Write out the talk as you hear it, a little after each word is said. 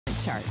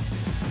chart.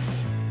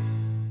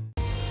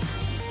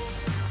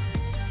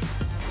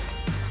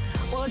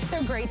 Well, it's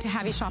so great to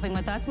have you shopping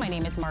with us. My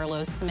name is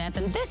Marlo Smith,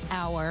 and this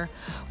hour,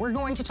 we're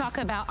going to talk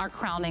about our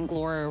crown and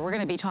glory. We're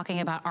gonna be talking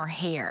about our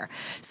hair.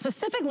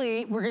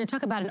 Specifically, we're gonna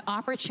talk about an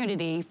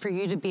opportunity for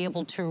you to be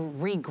able to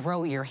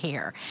regrow your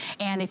hair.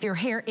 And if your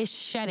hair is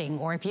shedding,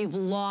 or if you've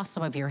lost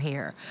some of your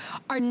hair,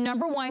 our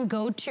 #1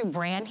 go-to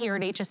brand here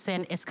at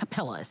HSN is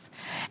Capillus.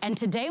 And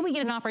today we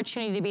get an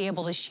opportunity to be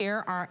able to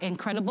share our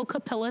incredible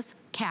Capillus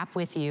cap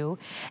with you.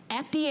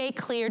 FDA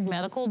cleared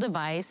medical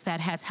device that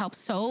has helped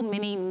so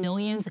many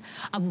millions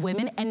of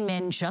women and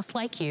men just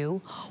like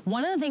you.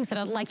 One of the things that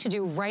I'd like to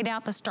do right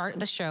out the start of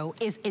the show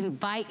is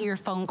invite your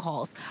phone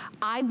calls.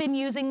 I've been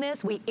using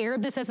this. We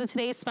aired this as a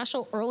Today's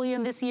Special earlier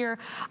in this year.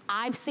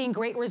 I've seen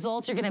great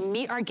results. You're gonna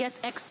meet our guest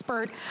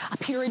expert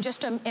up here in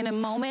just in a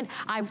moment.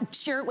 I've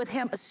shared with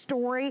him a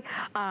story,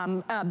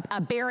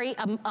 Barry,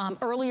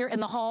 earlier in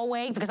the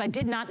hallway, because I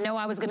did not know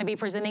I was gonna be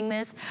presenting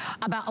this,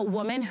 about a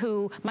woman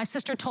who my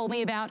sister told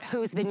me about,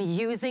 who's been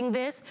using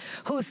this,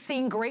 who's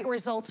seen great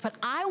results. But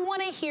I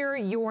wanna hear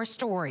your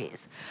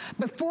stories.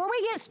 Before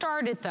we get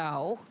started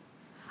though,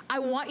 I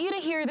want you to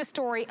hear the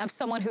story of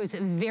someone who's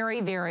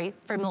very, very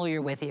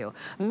familiar with you.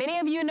 Many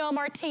of you know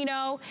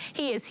Martino.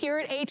 He is here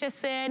at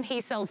HSN.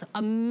 He sells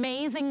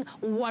amazing,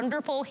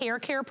 wonderful hair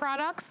care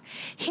products.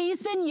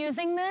 He's been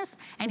using this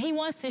and he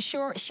wants to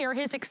share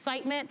his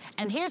excitement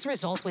and his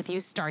results with you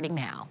starting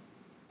now.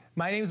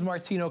 My name is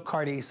Martino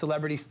Cardi,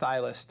 celebrity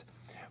stylist.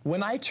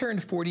 When I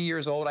turned 40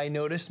 years old, I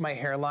noticed my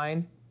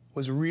hairline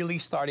was really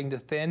starting to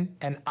thin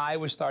and I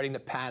was starting to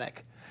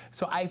panic.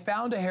 So I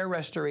found a hair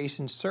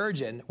restoration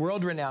surgeon,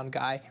 world-renowned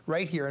guy,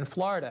 right here in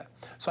Florida.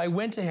 So I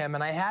went to him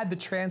and I had the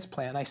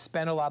transplant. I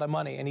spent a lot of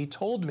money and he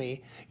told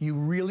me, you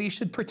really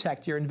should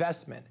protect your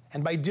investment.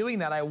 And by doing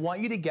that, I want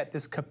you to get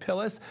this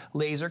Capillus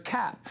laser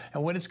cap.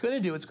 And what it's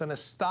gonna do, it's gonna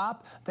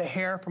stop the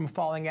hair from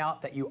falling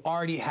out that you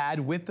already had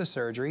with the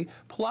surgery.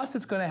 Plus,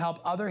 it's gonna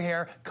help other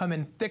hair come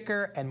in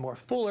thicker and more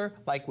fuller,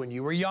 like when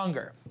you were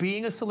younger.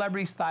 Being a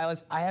celebrity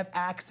stylist, I have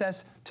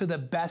access to the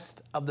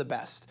best of the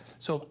best.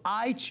 So if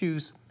I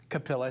choose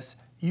Capillus,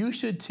 you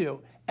should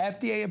too.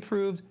 FDA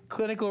approved,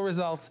 clinical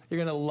results, you're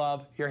gonna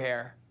love your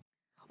hair.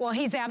 Well,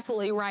 he's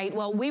absolutely right.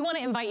 Well, we want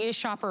to invite you to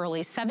shop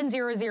early,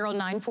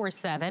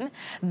 700-947.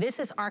 This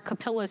is our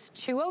Capillus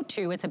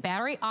 202. It's a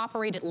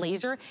battery-operated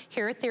laser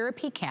hair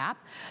therapy cap.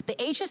 The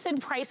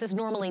HSN price is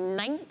normally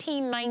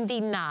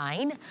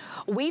 $19.99.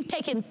 We've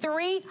taken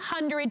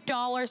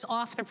 $300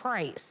 off the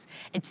price.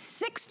 It's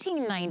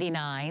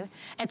 $16.99.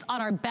 It's on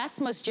our best,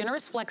 most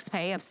generous flex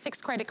pay of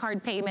 6 credit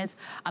card payments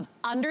of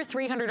under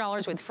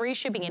 $300 with free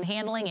shipping and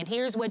handling. And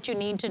here's what you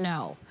need to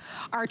know.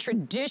 Our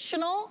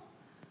traditional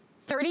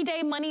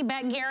 30-day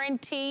money-back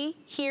guarantee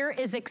here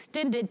is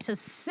extended to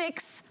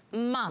 6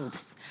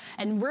 months.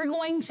 And we're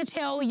going to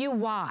tell you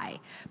why.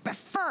 But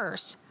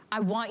first, I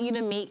want you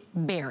to meet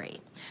Barry.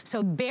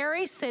 So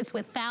Barry sits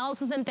with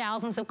thousands and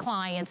thousands of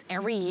clients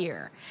every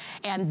year.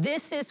 And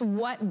this is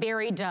what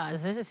Barry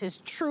does. This is his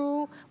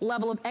true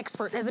level of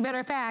expert. As a matter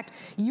of fact,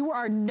 you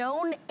are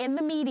known in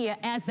the media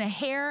as the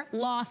hair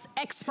loss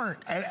expert.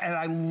 And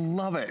I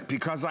love it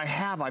because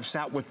I've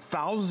sat with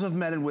thousands of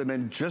men and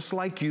women just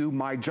like you.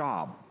 My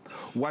job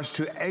was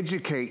to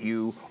educate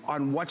you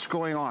on what's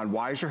going on.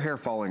 Why is your hair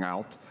falling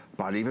out?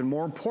 But even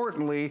more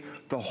importantly,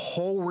 the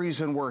whole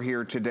reason we're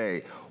here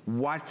today.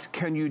 What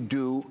can you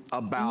do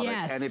about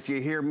it? And if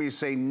you hear me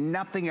say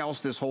nothing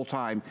else this whole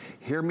time,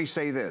 hear me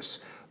say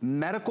this.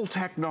 Medical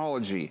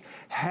technology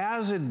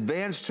has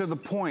advanced to the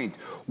point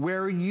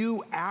where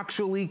you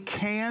actually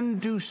can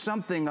do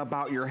something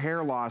about your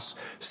hair loss.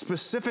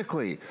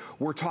 Specifically,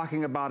 we're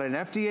talking about an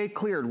FDA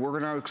cleared. We're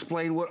gonna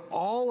explain what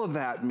all of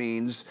that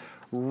means.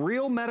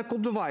 Real medical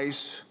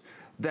device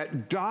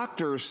that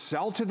doctors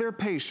sell to their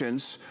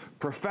patients,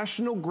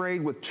 professional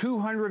grade with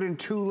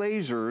 202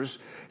 lasers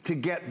to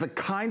get the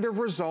kind of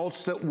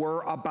results that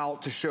we're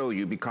about to show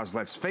you. Because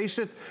let's face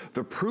it,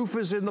 the proof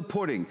is in the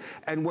pudding.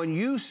 And when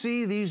you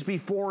see these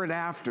before and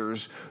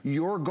afters,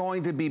 you're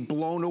going to be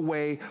blown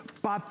away,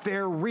 but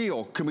they're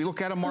real. Can we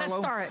look at them, Marlo? Let's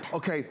start.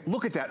 Okay,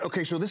 look at that.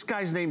 Okay, so this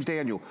guy's name's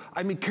Daniel.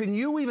 I mean, can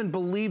you even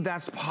believe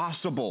that's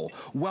possible?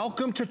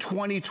 Welcome to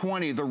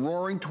 2020, the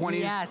roaring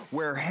 20s,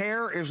 where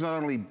hair is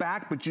not only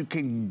back, but you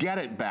can get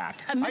it back.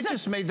 I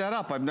just made that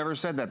up. I've never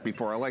said that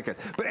before. I like it.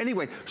 But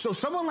anyway, so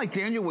someone like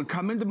Daniel would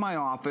come into my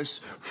office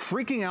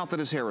freaking out that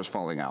his hair is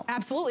falling out.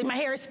 Absolutely. My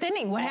hair is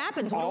thinning. What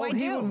happens? What do I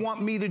do? All he would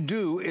want me to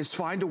do is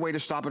find a way to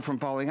stop it from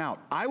falling out.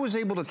 I was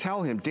able to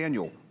tell him,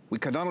 Daniel, we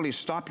can not only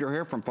stop your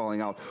hair from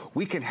falling out,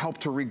 we can help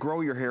to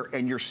regrow your hair,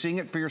 and you're seeing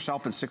it for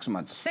yourself in 6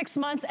 months. 6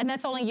 months, and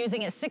that's only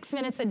using it 6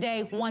 minutes a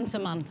day, once a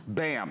month.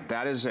 Bam,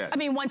 that is it. I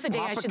mean, once a day,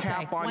 I should say.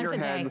 Pop a cap on your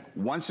head,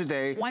 once a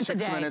day,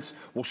 6 minutes.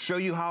 We'll show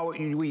you how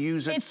we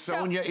use it.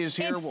 Sonia is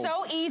here. It's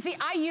so easy.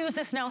 I use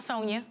this now,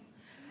 Sonia.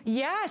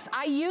 Yes,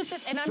 I use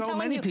it, and I'm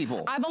telling you,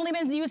 people. I've only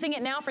been using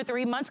it now for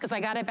 3 months because I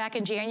got it back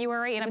in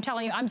January, and I'm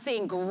telling you, I'm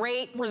seeing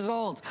great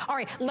results. All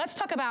right, let's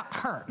talk about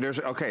her.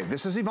 Okay,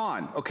 this is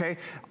Yvonne, okay?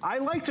 I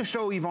like to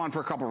show Yvonne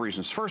for a couple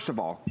reasons. First of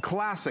all,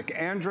 classic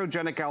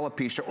androgenic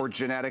alopecia or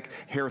genetic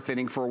hair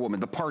thinning for a woman.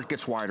 The part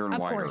gets wider and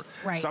wider. Of course,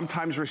 right.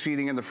 Sometimes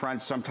receding in the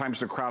front, sometimes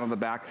the crown on the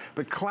back,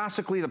 but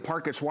classically the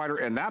part gets wider,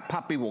 and that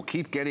puppy will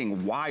keep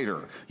getting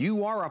wider.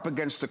 You are up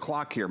against the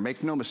clock here,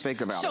 make no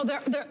mistake about it. So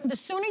the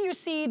sooner you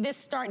see this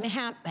starting to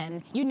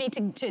happen, you need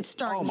to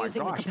start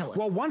using the Capillus.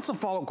 Well, once the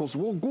follicles,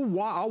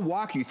 I'll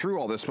walk you through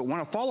all this, but when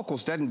a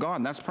follicle's dead and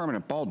gone, that's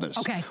permanent baldness.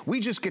 Okay. We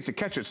just get to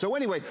catch it. So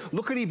anyway,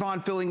 look at Yvonne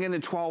filling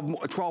in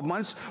 12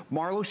 months.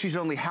 Marlo, she's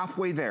only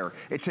halfway there.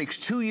 It takes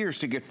 2 years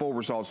to get full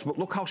results, but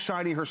look how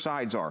shiny her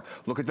sides are.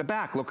 Look at the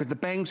back, look at the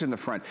bangs in the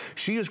front.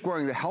 She is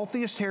growing the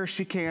healthiest hair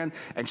she can,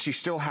 and she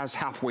still has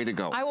halfway to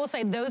go. I will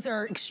say those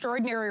are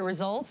extraordinary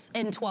results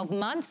in 12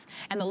 months,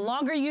 and the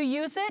longer you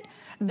use it,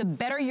 the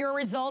better your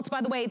results.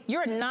 By the way,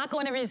 you're not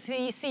going to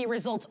see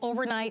results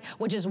overnight,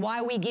 which is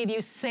why we give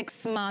you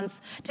 6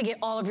 months to get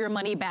all of your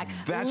money back.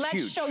 That's huge.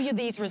 Let's show you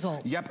these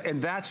results. Yep,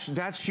 and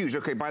that's huge.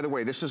 Okay, by the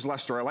way, this is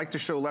Lester. I like to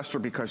show Lester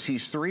because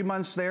he's 3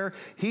 months there.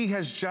 He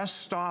has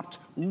just stopped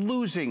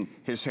losing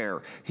his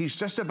hair. He's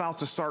just about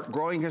to start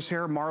growing his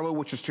hair, Marlo,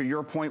 which is to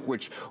your point,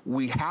 which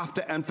we have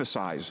to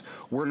emphasize.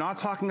 We're not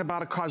talking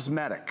about a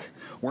cosmetic.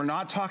 We're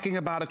not talking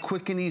about a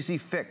quick and easy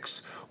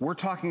fix. We're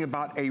talking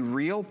about a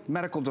real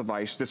medical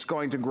device that's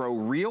going to grow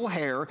real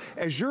hair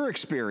as you're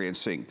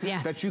experiencing.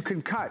 Yes. That you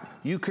can cut,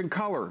 you can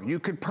color, you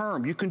can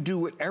perm, you can do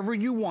whatever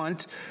you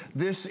want.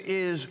 This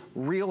is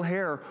real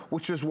hair,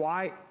 which is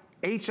why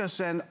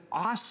HSN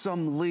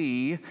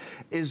awesomely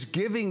is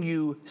giving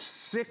you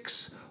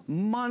 6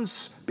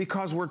 months,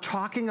 because we're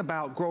talking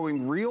about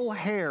growing real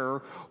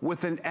hair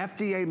with an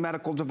FDA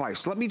medical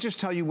device. Let me just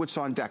tell you what's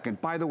on deck.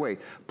 And by the way,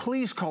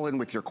 please call in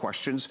with your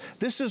questions.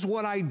 This is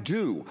what I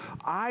do.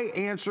 I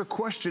answer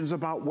questions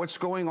about what's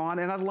going on,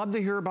 and I'd love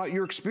to hear about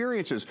your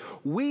experiences.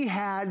 We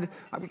had,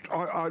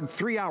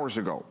 3 hours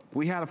ago,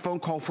 we had a phone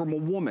call from a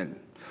woman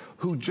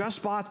who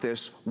just bought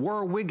this,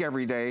 wore a wig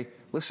every day.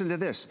 Listen to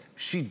this.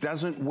 She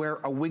doesn't wear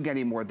a wig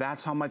anymore.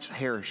 That's how much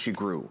hair she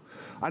grew.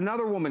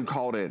 Another woman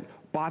called in,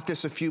 bought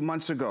this a few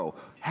months ago,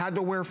 had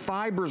to wear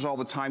fibers all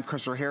the time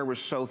because her hair was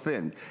so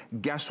thin.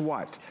 Guess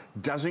what?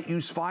 Doesn't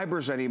use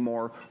fibers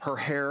anymore. Her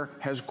hair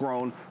has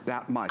grown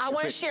that much. I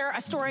want to share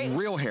a story.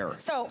 Real hair.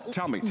 So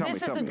tell me.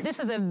 This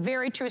is a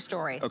very true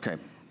story. Okay.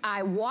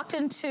 I walked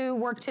into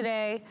work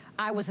today.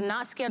 I was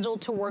not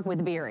scheduled to work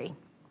with Barry.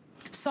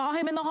 Saw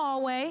him in the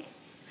hallway.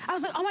 I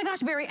was like, oh my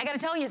gosh, Barry, I got to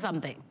tell you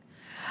something.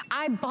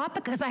 I bought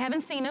because I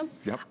haven't seen him.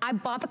 Yep. I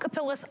bought the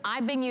Capillus.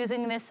 I've been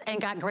using this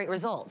and got great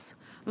results.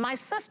 My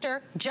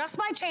sister, just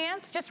by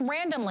chance, just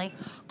randomly,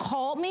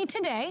 called me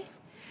today.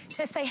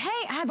 She said,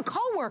 hey, I have a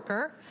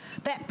coworker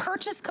that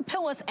purchased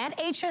Capillus at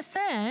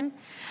HSN,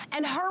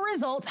 and her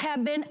results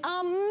have been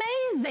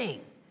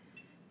amazing.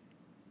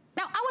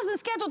 Now, I wasn't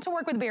scheduled to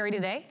work with Barry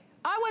today.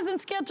 I wasn't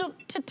scheduled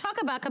to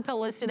talk about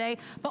Capillus today,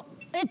 but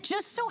it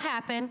just so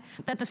happened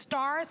that the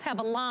stars have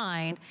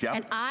aligned,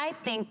 and I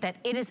think that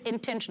it is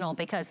intentional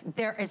because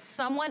there is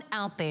someone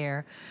out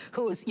there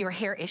your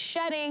hair is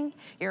shedding,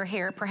 your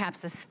hair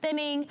perhaps is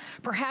thinning,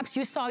 perhaps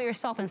you saw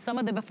yourself in some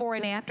of the before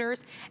and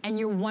afters, and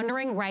you're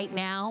wondering right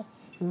now,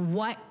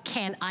 what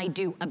can I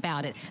do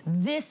about it?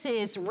 This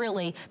is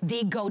really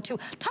the go-to.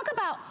 Talk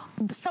about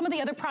some of the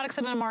other products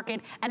that are in the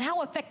market and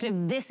how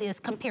effective this is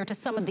compared to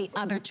some of the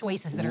other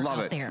choices that are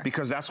out there.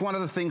 Because that's one of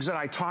the things that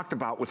I talked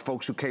about with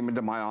folks who came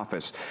into my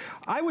office.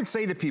 I would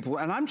say to people,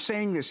 and I'm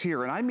saying this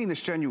here, and I mean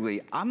this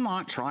genuinely, I'm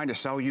not trying to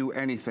sell you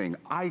anything.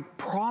 I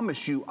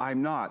promise you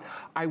I'm not.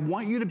 I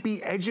want you to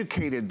be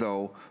educated,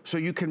 though, so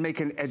you can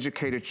make an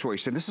educated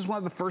choice. And this is one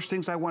of the first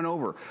things I went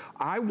over.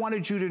 I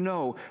wanted you to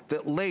know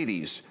that,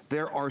 ladies,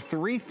 there are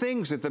 3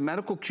 things that the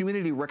medical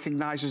community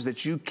recognizes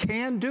that you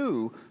can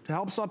do to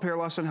help stop hair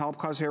loss and help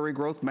cause hair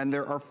regrowth. Men,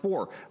 there are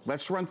 4.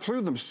 Let's run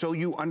through them so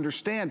you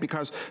understand,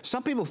 because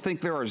some people think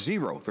there are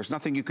 0. There's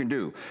nothing you can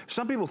do.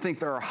 Some people think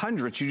there are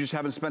hundreds. You just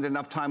haven't spent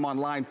enough time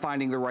online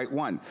finding the right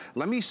one.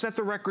 Let me set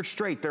the record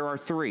straight. There are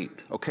 3.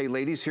 Okay,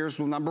 ladies, here's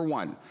number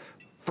 1.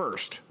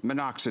 First,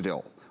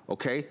 minoxidil.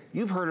 Okay,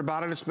 you've heard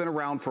about it, it's been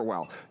around for a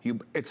while.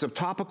 It's a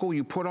topical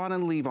you put on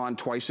and leave on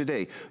twice a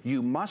day.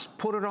 You must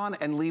put it on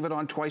and leave it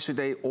on twice a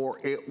day or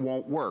it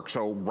won't work.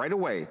 So right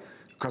away,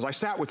 because I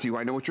sat with you,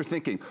 I know what you're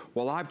thinking.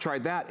 Well, I've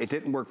tried that, it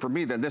didn't work for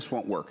me, then this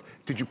won't work.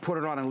 Did you put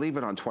it on and leave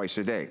it on twice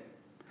a day?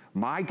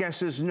 My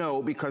guess is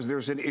no, because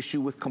there's an issue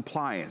with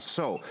compliance.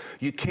 So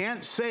you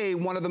can't say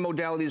one of the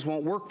modalities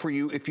won't work for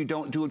you if you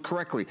don't do it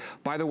correctly.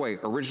 By the way,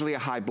 originally a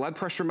high blood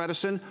pressure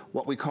medicine,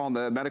 what we call in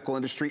the medical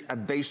industry a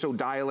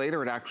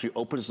vasodilator. It actually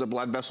opens the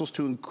blood vessels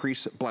to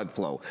increase blood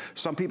flow.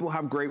 Some people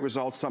have great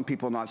results, some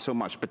people not so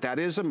much, but that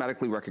is a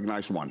medically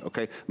recognized one,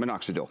 okay?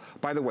 Minoxidil.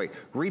 By the way,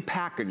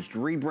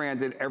 repackaged,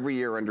 rebranded every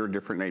year under a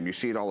different name. You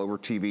see it all over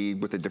TV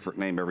with a different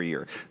name every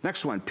year.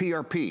 Next one,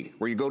 PRP,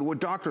 where you go to a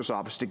doctor's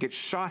office to get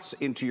shots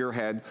into your your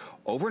head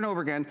over and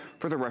over again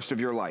for the rest of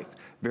your life.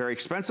 Very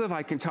expensive.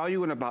 I can tell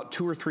you in about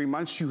 2 or 3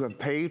 months, you have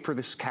paid for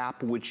this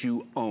cap which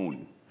you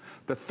own.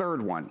 The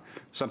third one,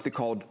 something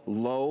called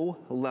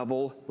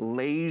low-level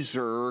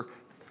laser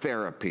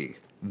therapy.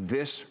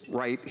 This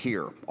right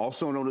here,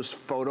 also known as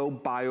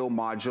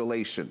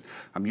photobiomodulation.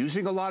 I'm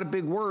using a lot of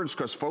big words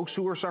because folks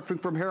who are suffering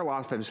from hair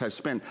loss have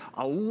spent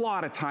a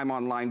lot of time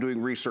online doing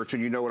research,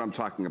 and you know what I'm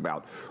talking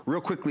about.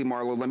 Real quickly,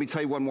 Marlo, let me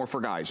tell you one more for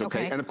guys,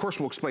 okay? And of course,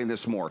 we'll explain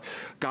this more.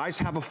 Guys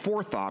have a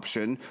fourth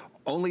option,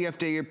 only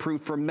FDA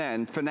approved for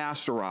men.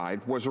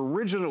 Finasteride was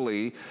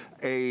originally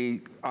a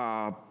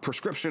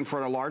prescription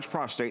for a large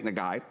prostate in a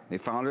guy. They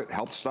found it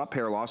helped stop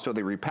hair loss, so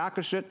they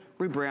repackaged it,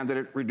 rebranded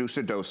it, reduced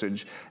the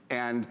dosage,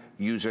 and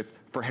use it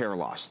for hair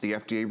loss. The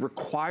FDA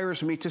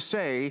requires me to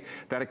say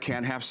that it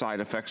can have side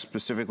effects,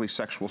 specifically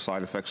sexual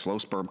side effects, low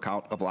sperm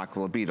count, of lack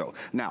of libido.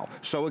 Now,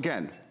 so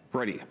again,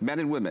 ready, men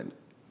and women,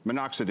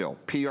 minoxidil,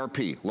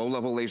 PRP,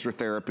 low-level laser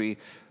therapy,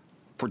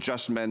 for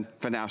just men,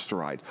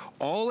 finasteride.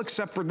 All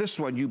except for this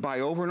one you buy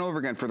over and over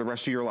again for the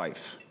rest of your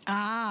life.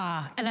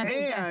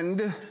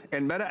 And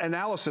in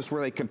meta-analysis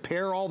where they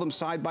compare all them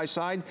side by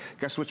side,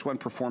 guess which one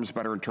performs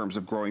better in terms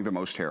of growing the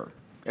most hair?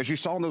 As you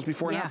saw in those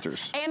before and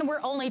afters. And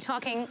we're only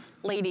talking,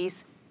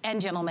 ladies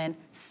and gentlemen,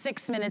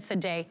 6 minutes a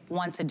day,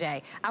 once a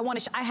day.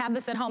 I have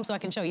this at home so I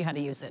can show you how to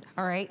use it,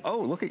 all right? Oh,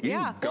 look at you.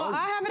 Yeah, go. well,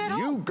 I have it at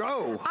home. You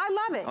go. I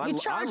love it.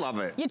 I love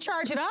it. You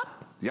charge it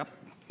up. Yep.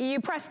 You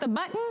press the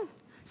button.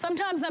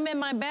 Sometimes I'm in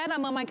my bed,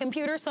 I'm on my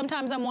computer,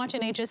 sometimes I'm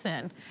watching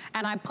HSN.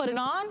 And I put it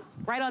on,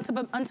 right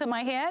onto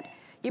my head.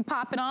 You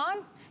pop it on,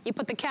 you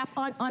put the cap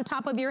on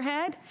top of your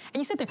head, and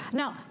you sit there.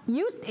 Now,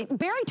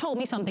 Barry told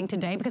me something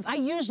today, because I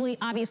usually,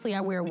 obviously,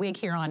 I wear a wig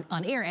here on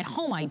air. At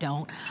home, I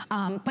don't.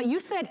 But you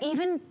said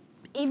even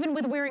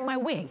with wearing my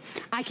wig,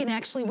 I can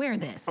actually wear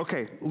this.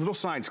 Okay, little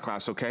science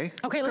class, okay?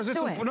 Okay, let's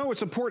do it. No,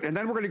 it's important, and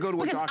then we're gonna go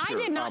to a doctor. Because I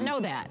did not know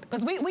that,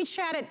 because we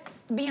chatted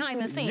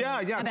behind the scenes. Yeah,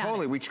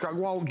 totally.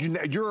 Well,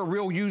 you're a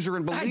real user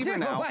and believer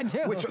now. I do.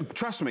 Which,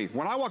 trust me,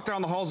 when I walk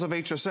down the halls of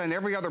HSN,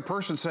 every other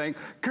person saying,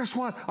 guess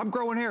what, I'm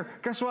growing hair.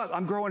 Guess what,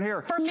 I'm growing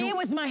hair. For me, it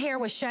was my hair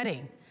was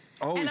shedding.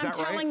 Oh, and is that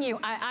right? I'm telling you,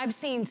 I've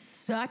seen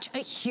such a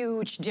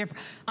huge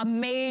difference, a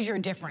major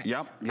difference.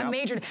 Yep. A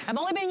major. I've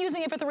only been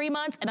using it for 3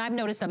 months, and I've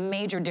noticed a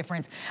major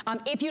difference.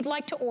 If you'd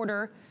like to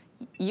order,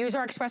 use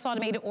our express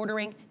automated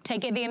ordering,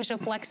 take advantage of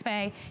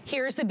FlexPay.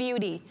 Here's the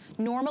beauty.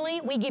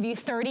 Normally, we give you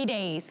 30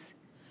 days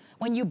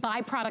when you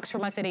buy products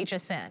from us at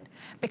HSN.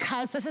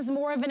 Because this is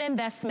more of an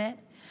investment,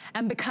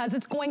 and because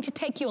it's going to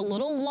take you a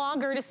little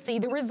longer to see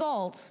the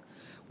results,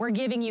 we're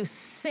giving you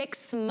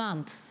 6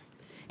 months.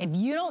 If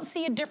you don't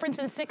see a difference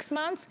in 6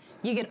 months,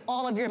 you get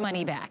all of your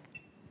money back.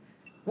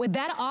 With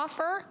that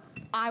offer,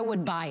 I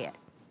would buy it.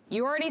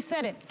 You already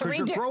said it. Because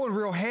you're growing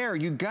real hair,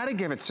 you gotta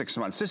give it 6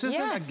 months. This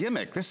isn't a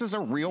gimmick. This is a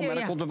real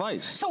medical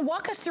device. So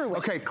walk us through it.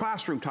 Okay,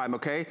 classroom time,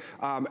 okay?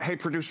 Hey,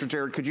 producer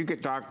Jared, could you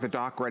get the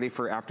doc ready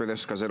for after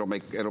this? Because it'll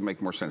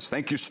make more sense.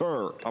 Thank you,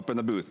 sir, up in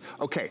the booth.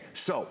 Okay,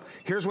 so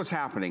here's what's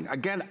happening.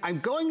 Again, I'm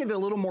going into a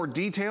little more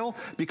detail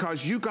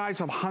because you guys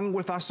have hung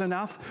with us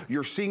enough.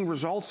 You're seeing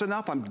results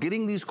enough. I'm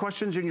getting these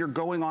questions and you're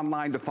going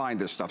online to find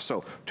this stuff.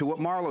 So to what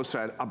Marlo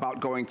said about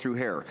going through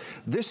hair.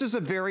 This is a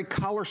very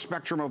color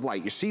spectrum of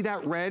light. You see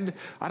that red?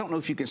 I don't know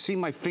if you can see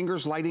my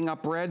fingers lighting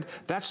up red.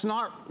 That's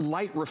not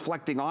light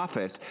reflecting off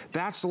it.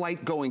 That's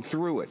light going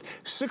through it.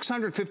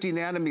 650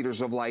 nanometers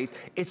of light.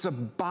 It's a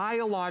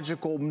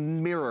biological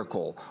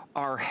miracle.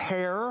 Our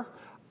hair,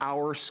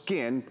 our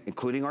skin,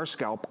 including our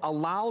scalp,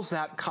 allows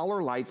that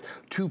color light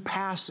to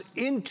pass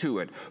into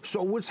it.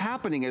 So what's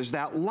happening is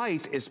that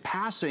light is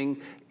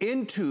passing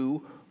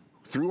through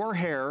our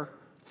hair,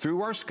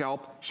 through our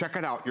scalp, check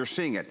it out, you're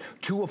seeing it,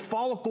 to a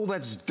follicle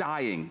that's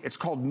dying. It's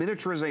called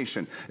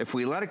miniaturization. If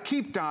we let it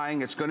keep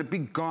dying, it's gonna be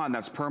gone.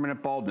 That's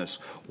permanent baldness.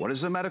 What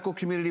does the medical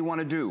community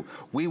wanna do?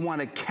 We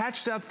wanna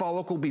catch that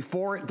follicle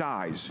before it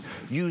dies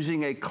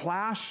using a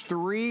class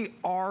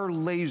 3R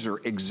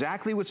laser,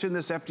 exactly what's in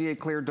this FDA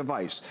cleared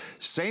device.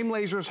 Same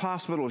lasers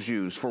hospitals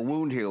use for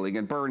wound healing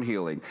and burn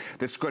healing.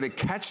 That's gonna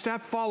catch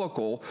that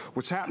follicle,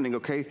 what's happening,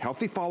 okay?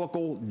 Healthy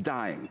follicle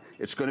dying.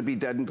 It's gonna be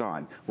dead and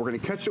gone. We're gonna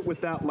catch it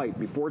with that light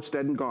before it's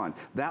dead and gone.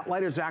 That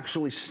light is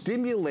actually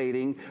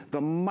stimulating the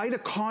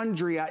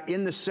mitochondria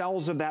in the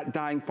cells of that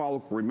dying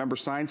follicle. Remember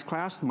science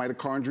class, the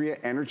mitochondria,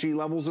 energy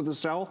levels of the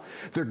cell?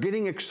 They're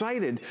getting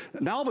excited.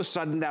 Now all of a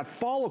sudden that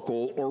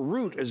follicle, or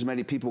root as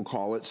many people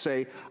call it,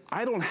 say,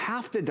 I don't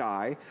have to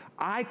die,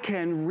 I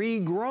can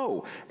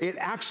regrow. It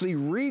actually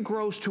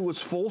regrows to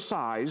its full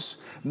size,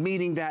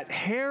 meaning that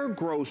hair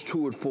grows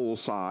to its full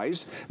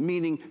size,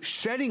 meaning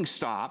shedding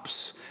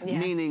stops,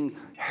 meaning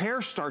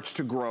hair starts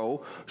to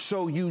grow.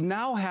 So you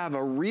now have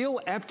a real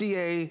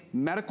FDA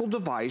medical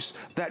device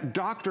that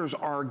doctors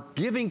are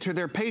giving to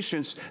their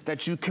patients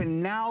that you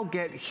can now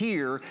get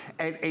here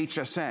at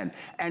HSN.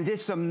 And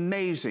it's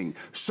amazing.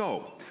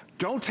 So,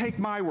 Don't take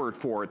my word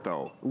for it,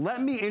 though.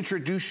 Let me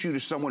introduce you to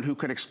someone who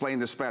can explain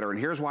this better, and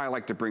here's why I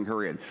like to bring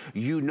her in.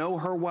 You know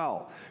her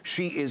well.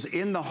 She is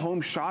in the home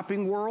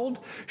shopping world.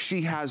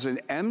 She has an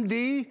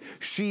MD.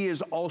 She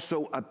is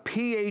also a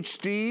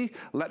PhD.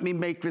 Let me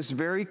make this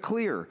very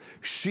clear.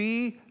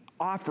 She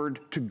offered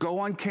to go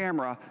on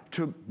camera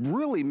to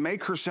really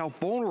make herself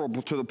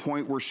vulnerable to the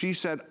point where she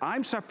said,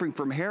 I'm suffering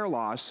from hair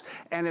loss,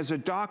 and as a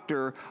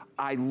doctor,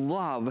 I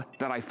love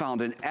that I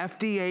found an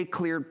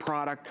FDA-cleared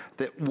product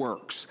that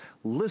works.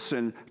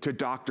 Listen to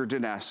Dr.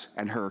 Deness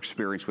and her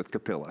experience with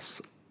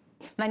Capillus.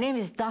 My name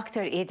is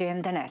Dr.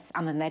 Adrienne Deness.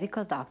 I'm a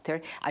medical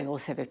doctor. I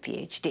also have a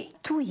PhD.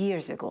 2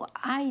 years ago,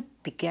 I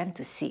began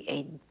to see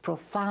a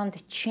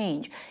profound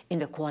change in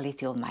the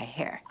quality of my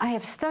hair. I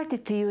have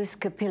started to use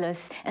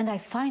Capillus, and I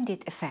find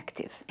it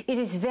effective. It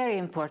is very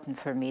important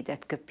for me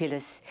that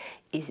Capillus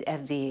is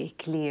FDA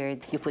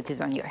cleared. You put it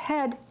on your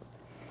head,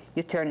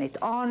 you turn it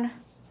on,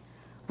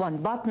 one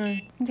button,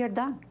 and you're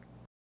done.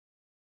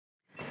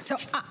 So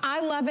I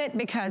love it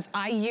because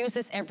I use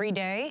this every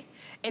day.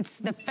 It's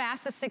the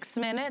fastest 6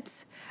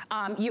 minutes.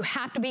 You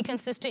have to be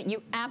consistent.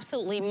 You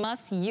absolutely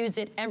must use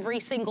it every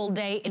single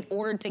day in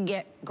order to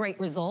get great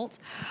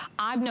results.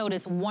 I've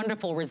noticed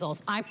wonderful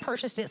results. I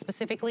purchased it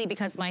specifically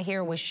because my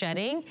hair was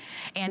shedding.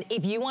 And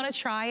if you want to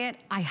try it,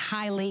 I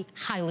highly,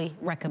 highly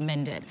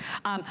recommend it.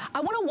 I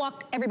want to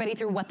walk everybody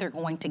through what they're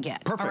going to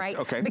get. Perfect, all right?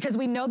 okay. Because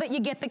we know that you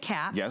get the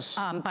cap, yes.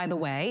 By the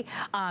way.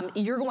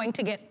 You're going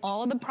to get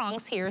all of the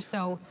prongs here,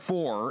 so.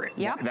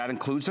 Yep. That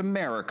includes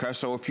America,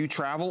 so if you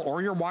travel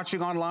or you're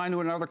watching online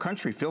to another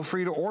country, feel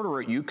free to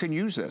order it. You can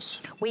use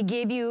this. We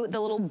give you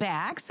the little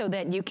bag so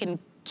that you can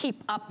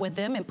keep up with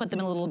them and put them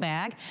in a little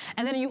bag.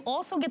 And then you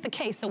also get the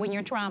case, so when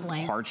you're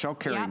traveling. Hard shell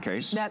carrying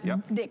case. That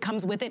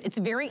comes with it. It's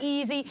very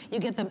easy. You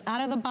get them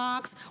out of the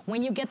box.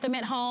 When you get them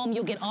at home,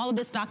 you'll get all of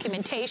this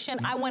documentation.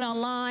 I went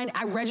online,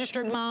 I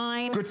registered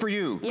mine. Good for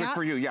you, good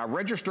for you. Yeah,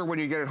 register when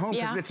you get it home,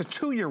 because it's a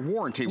 2-year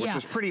warranty, which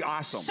is pretty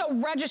awesome. So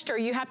register,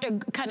 you have to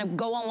kind of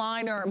go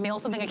online or mail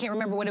something, I can't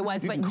remember what it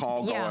was. You can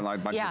call, go online,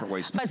 a bunch of different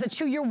ways. But it's a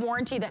 2-year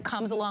warranty that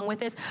comes along with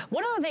this.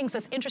 One of the things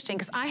that's interesting,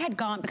 because I had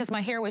gone, because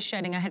my hair was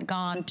shedding, I had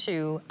gone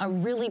to a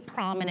really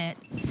prominent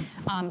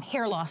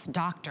hair loss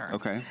doctor.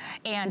 Okay.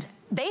 And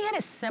they had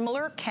a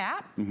similar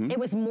cap. It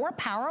was more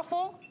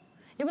powerful.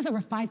 It was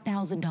over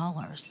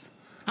 $5,000.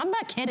 I'm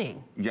not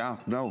kidding. Yeah,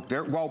 no.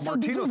 Well, so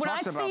Martino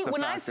talks about the fact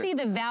when I see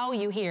the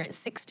value here at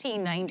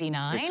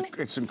 $16.99,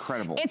 it's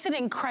incredible. It's an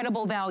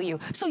incredible value.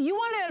 So you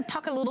want to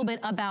talk a little bit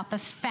about the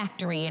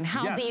factory and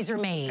how these are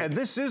made. And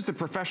this is the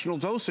professional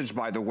dosage,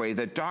 by the way,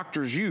 that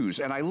doctors use.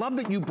 And I love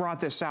that you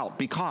brought this out,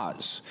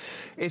 because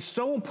it's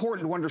so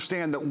important to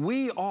understand that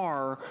we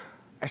are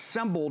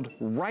assembled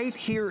right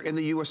here in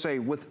the USA.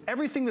 With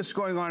everything that's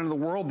going on in the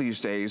world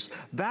these days,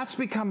 that's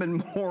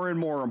becoming more and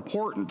more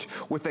important,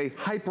 with a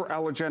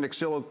hyperallergenic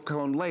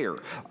silicone layer,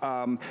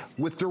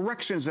 with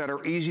directions that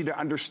are easy to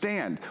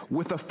understand,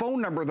 with a phone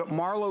number that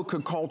Marlo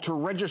could call to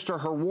register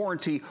her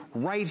warranty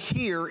right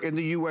here in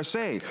the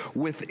USA,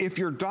 with if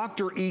your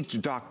doctor eats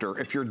doctor,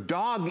 if your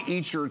dog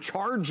eats your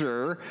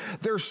charger,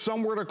 there's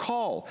somewhere to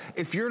call.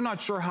 If you're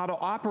not sure how to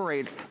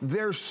operate,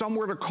 there's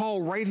somewhere to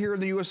call right here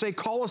in the USA.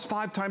 Call us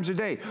 5 times a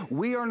day.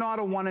 We are not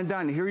a one and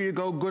done. Here you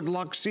go, good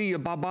luck, see you,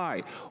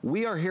 bye-bye.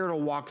 We are here to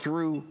walk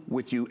through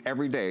with you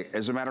every day.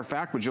 As a matter of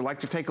fact, would you like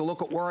to take a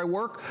look at where I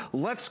work?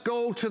 Let's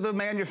go to the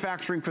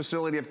manufacturing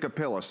facility of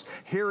Capillus.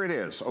 Here it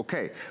is.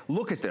 Okay,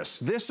 look at this.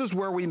 This is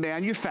where we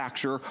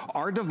manufacture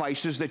our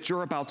devices that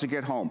you're about to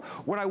get home.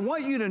 What I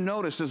want you to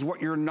notice is what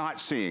you're not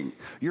seeing.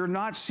 You're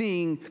not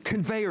seeing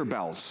conveyor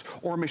belts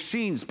or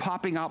machines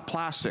popping out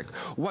plastic.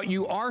 What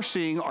you are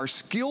seeing are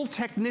skilled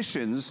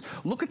technicians.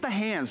 Look at the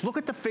hands. Look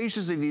at the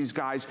faces of these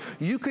guys.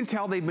 You can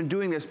tell they've been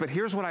doing this, but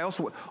here's what I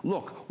also,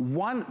 look,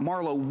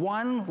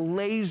 one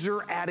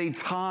laser at a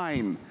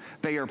time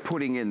they are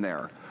putting in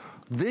there.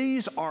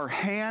 These are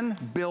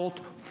hand-built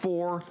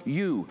for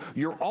you.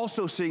 You're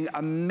also seeing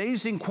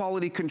amazing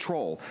quality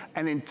control,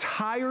 an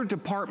entire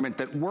department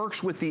that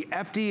works with the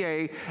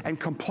FDA and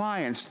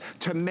compliance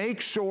to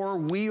make sure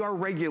we are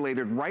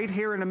regulated right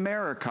here in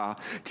America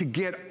to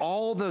get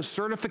all the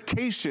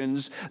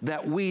certifications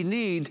that we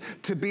need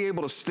to be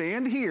able to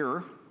stand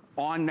here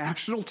on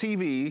national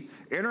TV,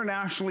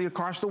 internationally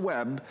across the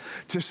web,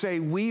 to say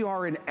we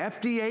are an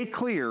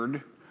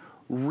FDA-cleared,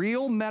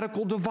 real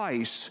medical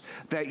device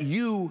that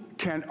you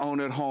can own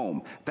at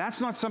home.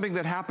 That's not something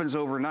that happens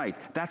overnight.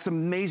 That's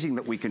amazing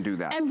that we can do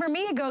that. And for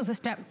me, it goes a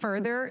step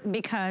further,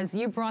 because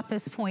you brought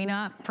this point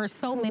up. For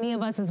so many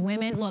of us as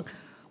women, look,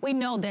 we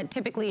know that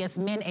typically as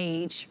men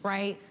age,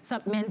 right?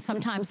 Some men,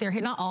 sometimes their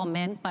hair, not all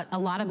men, but a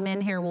lot of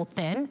men hair will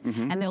thin,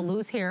 and they'll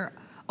lose hair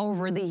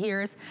over the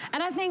years.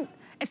 And I think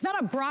it's not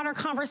a broader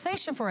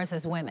conversation for us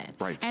as women.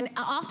 Right. And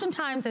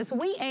oftentimes as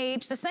we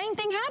age, the same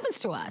thing happens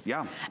to us.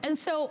 Yeah. And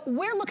so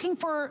we're looking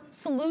for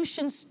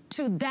solutions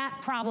to that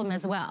problem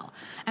as well.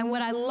 And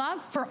what I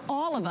love for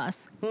all of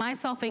us,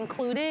 myself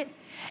included,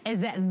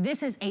 is that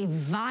this is a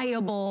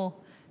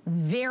viable,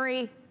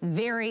 very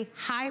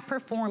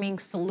high-performing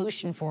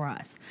solution for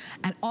us.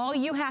 And all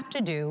you have to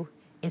do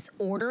is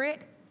order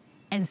it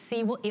and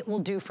see what it will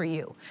do for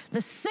you.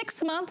 The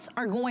 6 months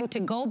are going to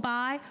go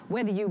by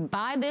whether you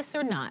buy this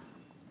or not.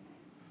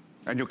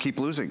 And you'll keep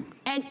losing.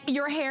 And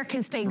your hair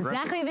can stay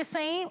exactly the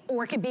same,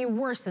 or it could be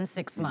worse in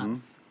 6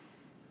 months.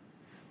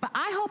 But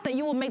I hope that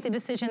you will make the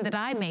decision that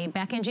I made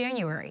back in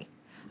January.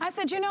 I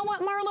said, you know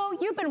what, Marlo?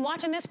 You've been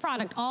watching this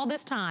product all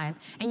this time,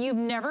 and you've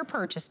never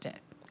purchased it.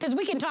 Because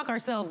we can talk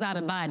ourselves out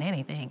of buying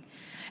anything.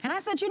 And I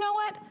said, you know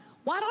what?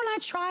 Why don't I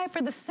try it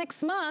for the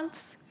 6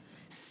 months,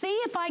 see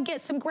if I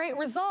get some great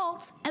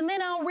results, and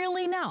then I'll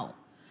really know.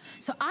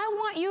 So I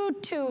want you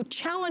to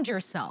challenge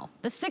yourself.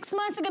 The 6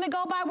 months are gonna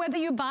go by whether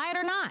you buy it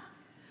or not.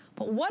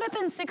 But what if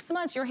in 6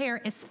 months your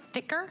hair is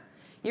thicker,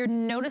 you're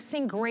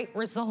noticing great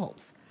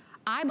results?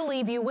 I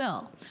believe you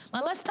will.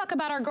 Now let's talk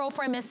about our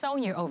girlfriend, Miss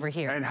Sonia, over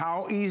here. And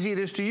how easy it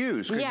is to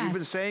use. Because Yes.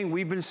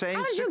 we've been saying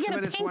How did you 6 get a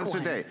minutes pink once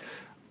one? a day.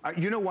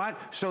 You know what?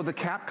 So the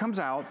cap comes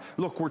out.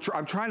 Look,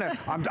 I'm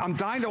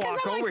dying to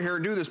walk over here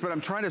and do this, but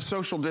I'm trying to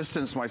social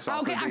distance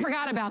myself. Okay, I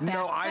forgot about that.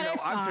 No, I know,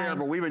 I'm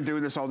terrible. We've been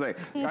doing this all day.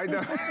 I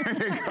know.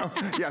 There you go.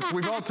 Yes,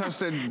 we've all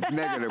tested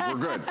negative. We're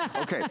good.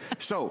 Okay,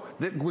 so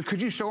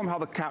could you show them how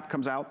the cap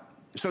comes out?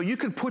 So you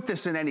could put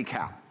this in any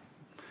cap.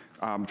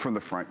 From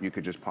the front, you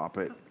could just pop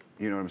it.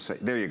 You know what I'm saying?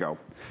 There you go.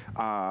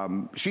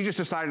 She just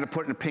decided to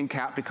put in a pink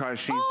cap because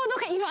she's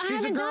I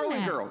haven't done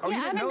that. Girl. Oh, yeah,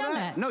 you I didn't haven't know done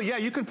that? that. No, yeah,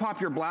 you can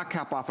pop your black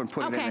cap off and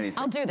put it in anything.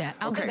 I'll do that.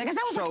 I'll do that. Because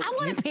I was like, I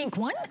want a pink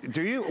one.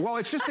 Do you? Well,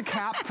 it's just a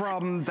cap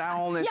from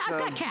down at I've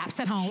got caps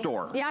at home.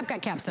 Store. Yeah, I've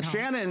got caps at home.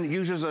 Shannon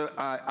uses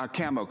a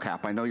camo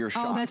cap. I know you're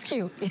shocked. Oh, that's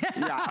cute. Yeah.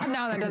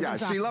 No, that doesn't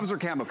shock she me. loves her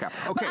camo cap.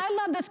 Okay. But I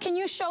love this. Can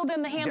you show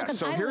them the handle? Yes,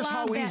 so here's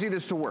how easy it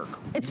is to work.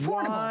 It's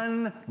portable.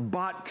 One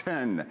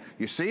button.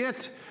 You see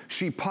it?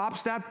 She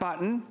pops that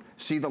button.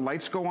 See the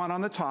lights go on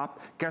the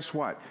top. Guess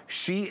what?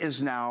 She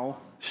is now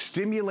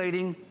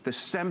stimulating the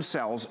stem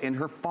cells in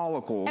her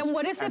follicles. And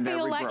what does it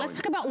feel like? Let's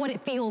talk about what it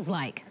feels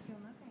like.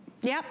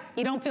 Yep,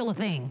 you don't feel a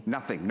thing.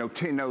 Nothing, no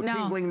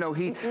tingling, no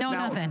heat. No,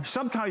 now, nothing.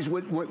 Sometimes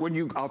when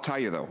you, I'll tell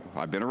you though,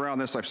 I've been around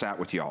this, I've sat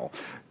with y'all.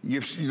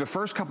 The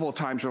first couple of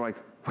times you're like,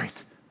 wait,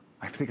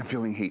 I think I'm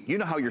feeling heat. You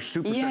know how you're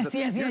super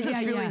sensitive? You're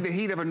just feeling the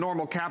heat of a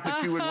normal cap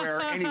that you would wear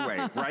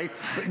anyway, right?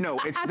 But no,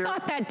 it's I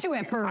thought that too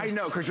at first. I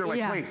know, because you're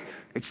like, wait,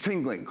 it's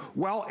tingling.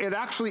 Well, it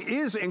actually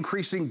is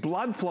increasing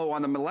blood flow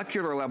on the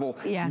molecular level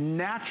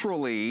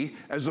naturally,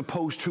 as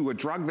opposed to a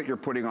drug that you're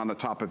putting on the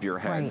top of your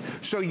head. Right.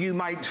 So you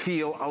might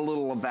feel a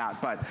little of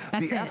that, but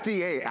the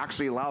FDA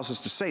actually allows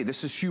us to say,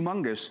 this is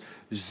humongous,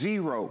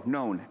 0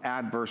 known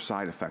adverse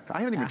side effect. I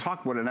haven't even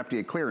talked what an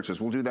FDA clearance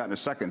is. We'll do that in a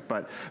second,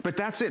 but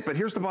that's it. But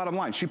here's the bottom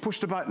line. She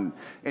pushed a button.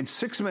 In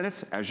 6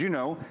 minutes, as you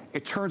know,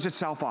 it turns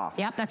itself off.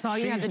 Yep, that's all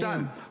you have to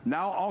do.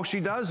 Now all she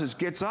does is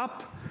gets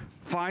up,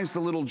 finds the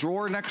little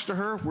drawer next to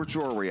her. Where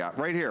drawer are we at?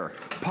 Right here.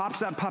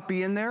 Pops that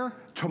puppy in there.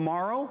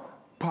 Tomorrow,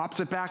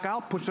 pops it back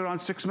out, puts it on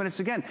 6 minutes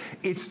again.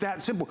 It's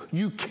that simple.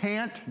 You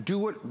can't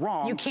do it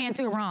wrong. You can't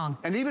do it wrong.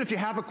 And even if you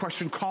have a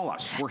question, call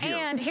us. We're here.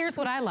 And here's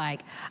what I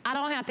like. I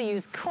don't have to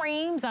use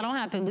creams. I don't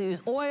have to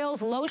use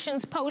oils,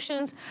 lotions,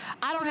 potions.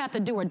 I don't have to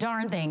do a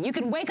darn thing. You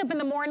can wake up in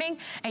the morning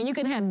and you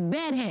can have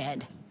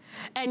bedhead.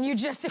 And you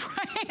just,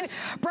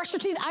 brush your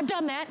teeth. I've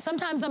done that.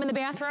 Sometimes I'm in the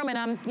bathroom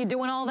and you're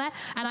doing all that,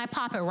 and I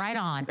pop it right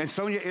on. And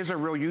Sonia is a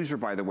real user,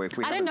 by the way. If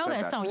we I didn't know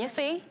that, Sonia.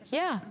 See?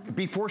 Yeah.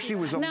 Before she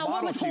was a model, now,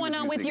 what was going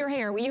on with your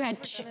hair? You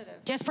had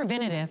just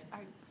preventative. I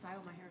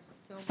style my hair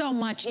so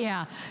much,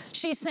 yeah.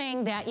 She's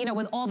saying that, you know,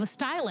 with all the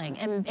styling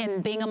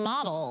and being a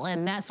model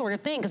and that sort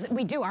of thing, because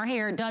our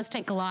hair does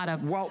take a lot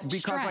of because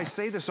stress. I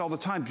say this all the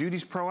time,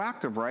 beauty's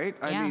proactive, right?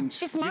 Yeah, I mean,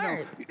 she's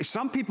smart. You know,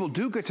 some people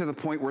do get to the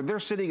point where they're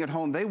sitting at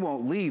home, they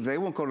won't leave, they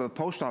won't go to the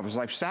post office.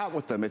 I've sat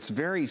with them. It's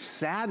very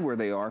sad where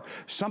they are.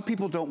 Some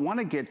people don't want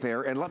to get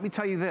there, and let me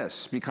tell you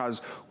this,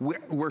 because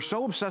we're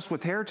so obsessed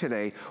with hair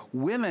today,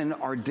 women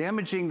are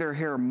damaging their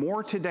hair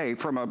more today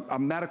from a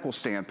medical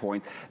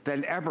standpoint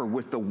than ever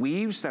with the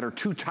weaves that are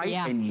too tight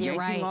and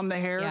yanking on the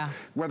hair. Yeah.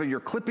 Whether you're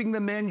clipping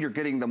them in, you're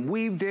getting them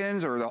weaved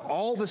in, or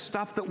all the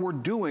stuff that we're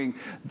doing,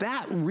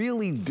 that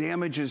really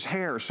damages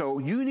hair. So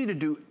you need to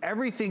do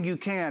everything you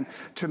can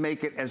to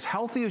make it as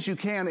healthy as you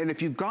can. And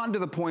if you've gotten to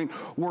the point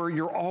where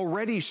you're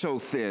already so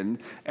thin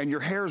and your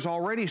hair is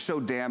already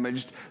so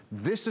damaged,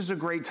 this is a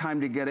great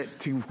time to get it,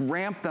 to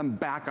ramp them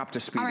back up to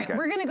speed again. All right,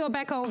 we're gonna go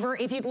back over.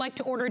 If you'd like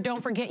to order,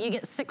 don't forget you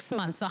get 6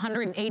 months,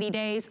 180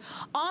 days.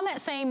 On that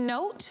same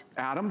note.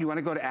 Adam, do you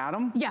wanna go to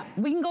Adam? Yeah,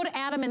 we can go to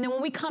Adam, and then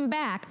when we come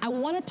back, I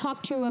wanna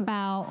talk to you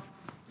about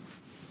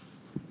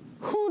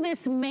who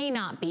this may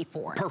not be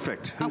for.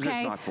 Perfect, who's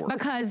this not for?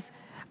 Because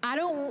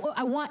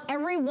I want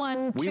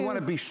everyone to— We want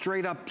to be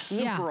straight up,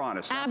 super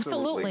honest.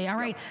 Absolutely. All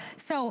right.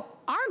 So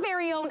our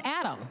very own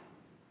Adam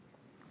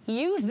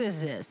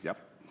uses this. Yep.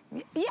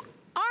 Yeah,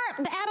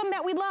 the Adam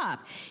that we love.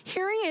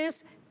 Here he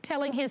is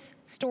telling his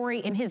story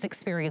and his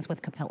experience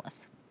with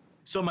Capillus.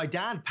 So my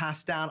dad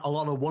passed down a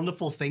lot of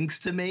wonderful things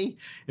to me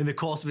in the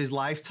course of his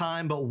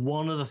lifetime, but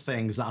one of the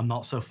things that I'm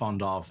not so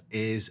fond of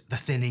is the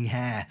thinning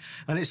hair.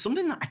 And it's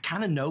something that I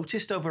kind of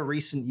noticed over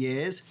recent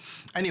years.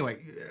 Anyway,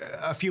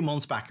 a few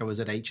months back, I was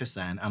at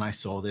HSN and I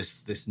saw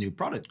this new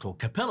product called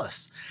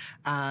Capillus.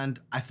 And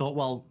I thought,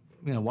 well,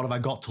 you know, what have I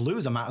got to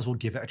lose? I might as well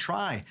give it a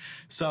try.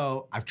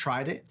 So I've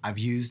tried it, I've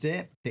used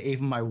it.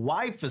 Even my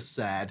wife has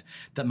said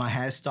that my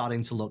hair's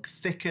starting to look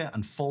thicker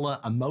and fuller,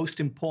 and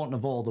most important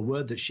of all, the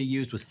word that she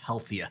used was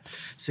healthier.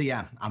 So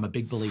yeah, I'm a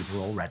big believer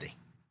already.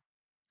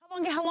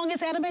 How long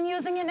has Adam been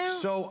using it now?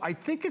 So I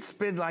think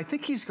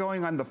he's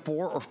going on the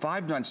 4 or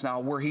 5 months now,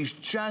 where he's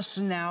just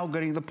now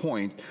getting to the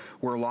point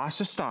where loss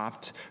has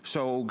stopped.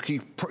 So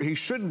he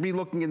shouldn't be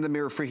looking in the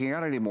mirror freaking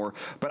out anymore.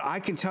 But I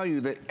can tell you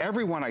that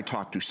everyone I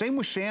talk to, same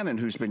with Shannon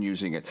who's been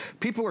using it,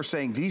 people are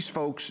saying these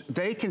folks,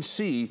 they can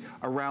see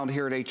around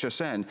here at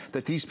HSN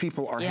that these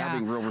people are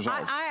having real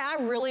results. I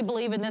really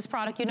believe in this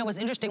product. You know, what's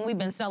interesting, we've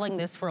been selling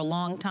this for a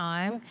long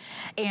time,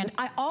 and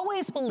I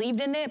always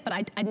believed in it,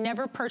 but I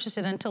never purchased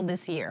it until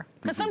this year.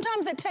 Because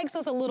sometimes it takes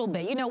us a little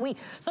bit. You know,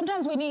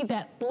 sometimes we need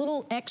that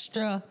little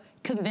extra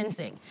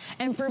convincing.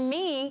 And for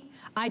me,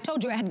 I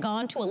told you I had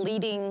gone to a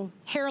leading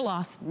hair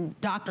loss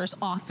doctor's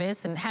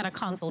office and had a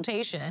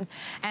consultation,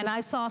 and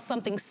I saw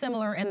something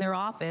similar in their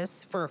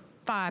office for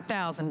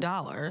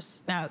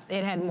 $5,000. Now,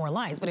 it had more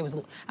lines, but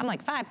I'm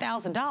like,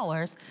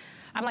 $5,000?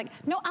 I'm like,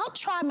 no, I'll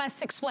try my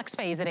 6 flex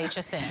pays at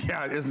HSN.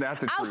 Yeah, isn't that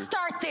the truth? I'll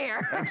start there.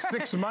 And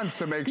 6 months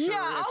to make sure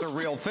it's a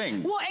real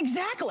thing. Well,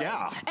 exactly.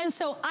 Yeah. And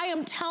so I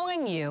am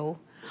telling you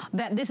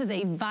that this is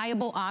a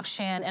viable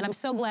option, and I'm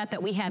so glad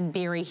that we have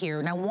Barry here.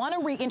 And I want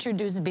to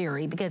reintroduce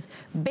Barry because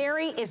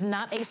Barry is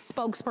not a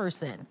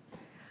spokesperson.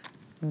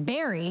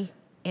 Barry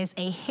is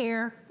a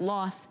hair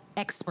loss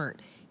expert.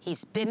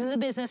 He's been in the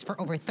business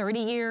for over 30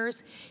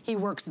 years. He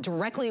works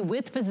directly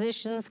with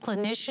physicians,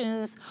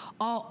 clinicians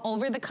all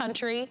over the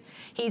country.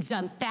 He's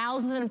done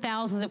thousands and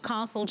thousands of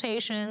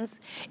consultations.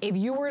 If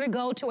you were to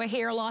go to a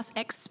hair loss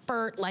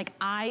expert like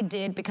I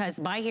did, because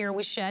my hair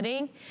was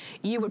shedding,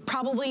 you would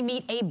probably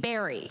meet a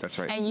Barry. That's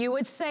right. And you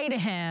would say to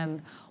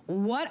him,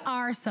 what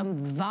are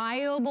some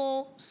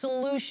viable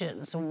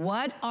solutions?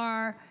 What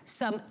are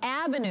some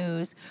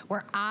avenues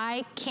where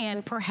I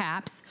can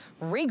perhaps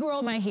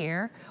regrow my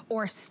hair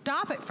or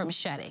stop it from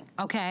shedding,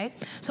 okay?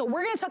 So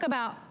we're gonna talk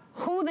about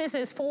who this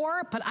is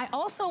for, but I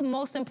also,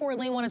 most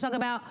importantly, want to talk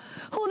about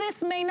who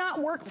this may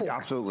not work for.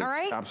 Absolutely. All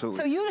right? Absolutely.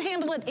 So you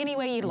handle it any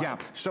way you'd like. Yeah.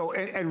 So,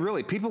 and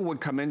really, people would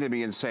come into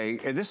me and say,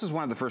 and this is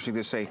one of the first things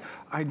they say,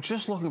 I'm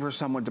just looking for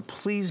someone to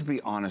please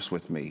be honest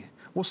with me.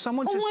 Well,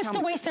 someone Who just wants to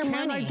waste their money?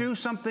 Can I do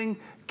something?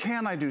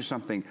 Can I do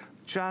something?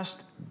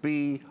 Just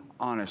be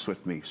honest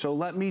with me. So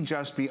let me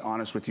just be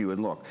honest with you.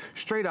 And look,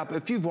 straight up,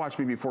 if you've watched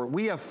me before,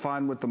 we have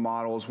fun with the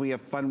models, we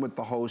have fun with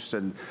the hosts,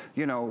 and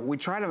you know, we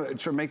try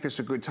to make this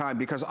a good time,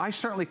 because I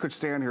certainly could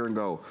stand here and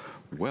go,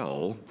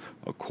 well,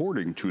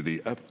 according to the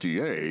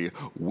FDA,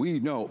 we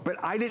know. But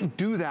I didn't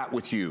do that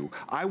with you.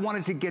 I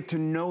wanted to get to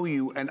know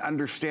you and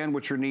understand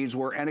what your needs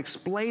were and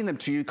explain them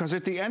to you, because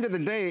at the end of the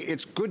day,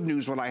 it's good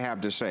news what I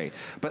have to say.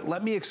 But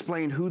let me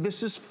explain who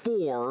this is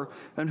for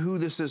and who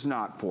this is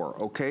not for,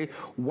 okay?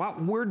 What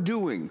we're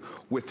doing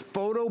with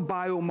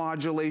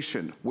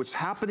photobiomodulation, what's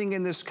happening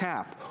in this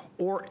cap,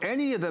 or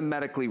any of the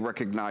medically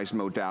recognized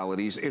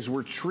modalities, is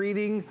we're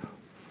treating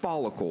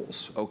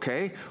follicles,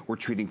 okay? We're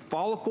treating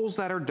follicles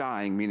that are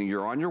dying, meaning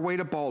you're on your way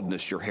to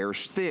baldness, your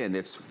hair's thin,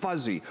 it's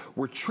fuzzy.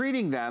 We're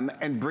treating them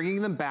and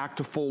bringing them back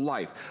to full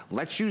life.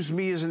 Let's use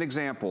me as an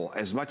example.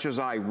 As much as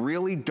I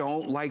really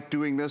don't like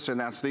doing this, and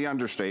that's the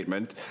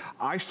understatement,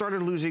 I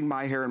started losing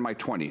my hair in my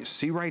 20s.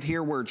 See right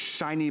here where it's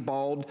shiny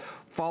bald?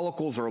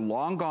 Follicles are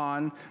long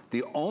gone.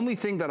 The only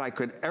thing that I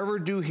could ever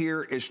do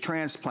here is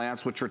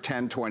transplants, which are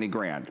 10, 20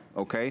 grand,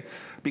 okay?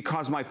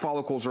 Because my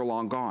follicles are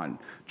long gone.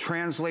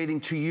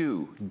 Translating to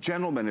you,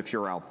 gentlemen, if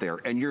you're out there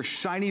and you're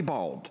shiny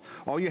bald,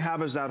 all you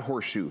have is that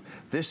horseshoe.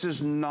 This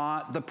is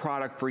not the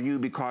product for you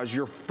because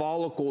your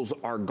follicles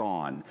are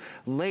gone.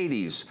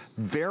 Ladies,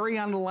 very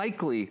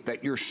unlikely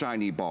that you're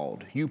shiny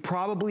bald. You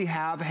probably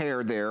have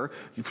hair there,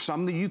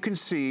 some that you can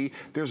see.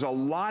 There's a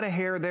lot of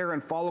hair there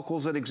and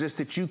follicles that exist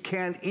that you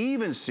can't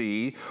even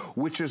see,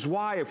 which is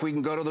why if we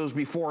can go to those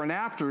before and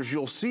afters,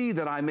 you'll see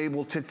that I'm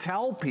able to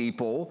tell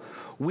people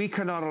we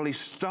can not only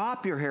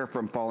stop your hair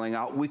from falling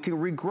out, we can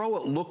regrow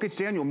it. Look at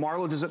Daniel.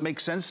 Marla, does it make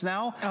sense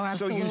now? Oh,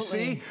 absolutely. So you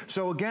see?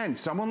 So again,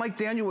 someone like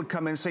Daniel would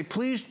come in and say,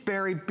 please,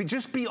 Barry,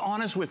 just be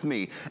honest with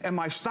me. Am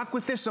I stuck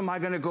with this? Am I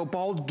going to go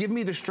bald? Give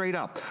me the straight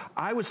up.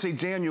 I would say,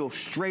 Daniel,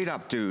 straight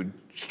up, dude.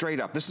 Straight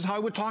up. This is how I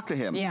would talk to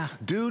him. Yeah.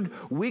 Dude,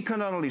 we can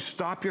not only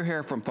stop your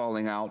hair from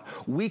falling out,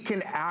 we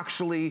can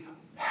actually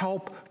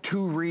help to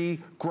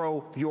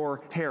regrow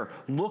your hair.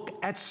 Look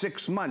at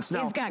 6 months.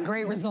 Now, he's got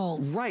great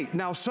results. Right.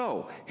 Now,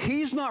 so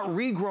he's not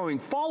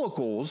regrowing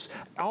follicles.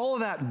 All of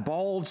that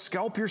bald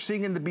scalp you're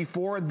seeing in the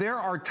before, there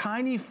are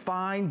tiny,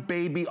 fine,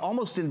 baby,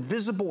 almost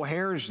invisible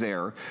hairs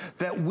there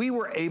that we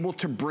were able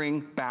to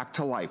bring back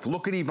to life.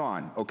 Look at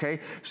Yvonne, okay?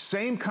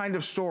 Same kind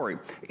of story.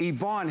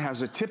 Yvonne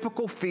has a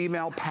typical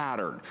female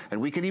pattern, and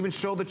we can even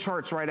show the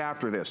charts right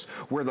after this,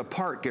 where the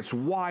part gets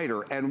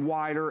wider and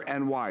wider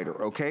and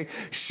wider, okay?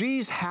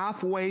 She's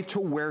halfway to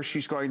where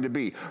she's going to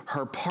be.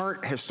 Her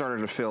part has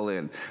started to fill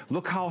in.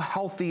 Look how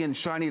healthy and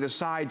shiny the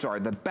sides are,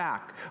 the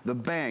back, the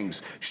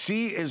bangs.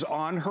 She is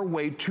on her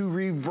way to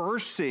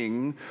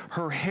reversing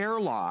her hair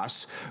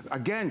loss.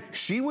 Again,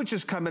 she would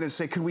just come in and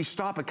say, can we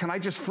stop it? Can I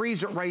just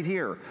freeze it right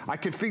here? I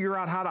can figure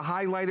out how to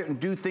highlight it and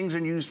do things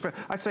and use,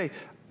 I'd say,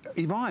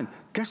 Yvonne,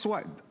 guess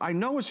what? I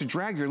know it's a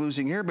drag, you're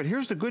losing hair, but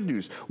here's the good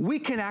news. We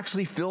can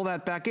actually fill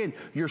that back in.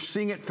 You're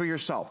seeing it for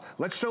yourself.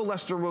 Let's show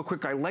Lester real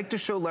quick. I like to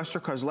show Lester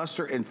because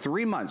Lester, in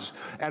 3 months,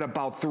 at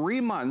about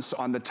 3 months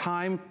on the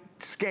time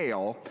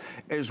scale,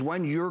 is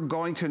when you're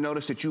going to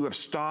notice that you have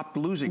stopped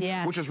losing,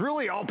 which is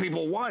really all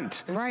people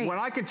want. Right. When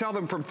I can tell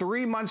them from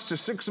 3 months to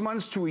 6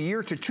 months to a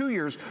year to 2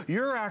 years,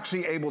 you're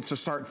actually able to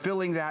start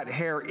filling that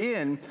hair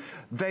in.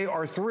 They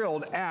are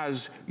thrilled,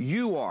 as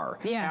you are,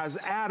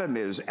 as Adam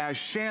is, as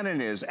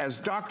Shannon is, as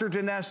Dr.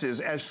 Dinesh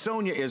is, as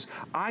Sonia is.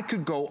 I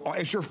could go,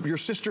 as your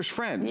sister's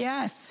friend.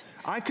 Yes.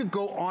 I could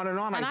go on and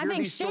on. And I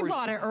think she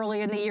bought it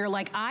early in the year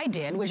like I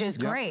did, which is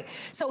great.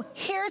 So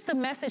here's the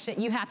message that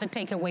you have to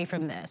take away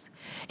from this.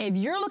 If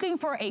you're looking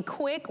for a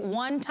quick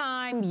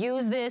one-time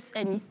use this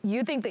and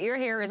you think that your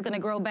hair is gonna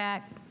grow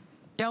back,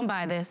 don't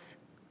buy this.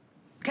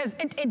 Because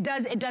it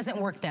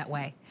doesn't work that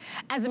way.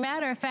 As a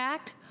matter of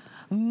fact,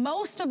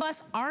 most of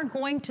us aren't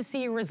going to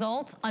see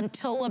results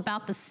until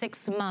about the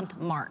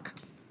 6-month mark.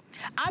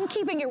 I'm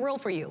keeping it real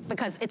for you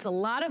because it's a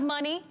lot of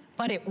money,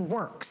 but it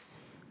works.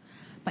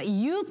 But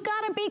you've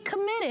got to be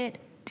committed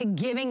to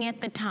giving it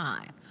the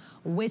time,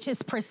 which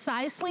is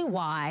precisely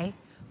why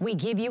we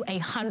give you a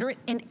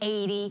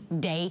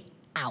 180-day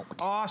out.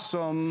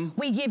 Awesome.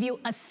 We give you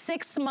a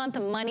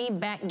 6-month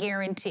money-back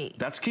guarantee.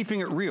 That's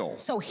keeping it real.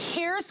 So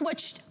here's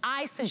what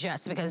I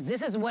suggest, because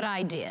this is what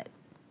I did.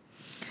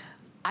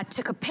 I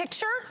took a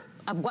picture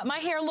of what my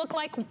hair looked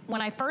like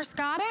when I first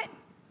got it.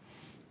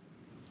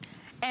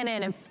 And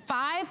then in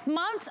 5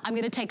 months, I'm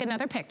gonna take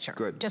another picture.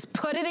 Good. Just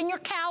put it in your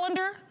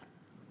calendar,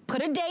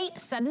 put a date,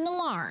 set an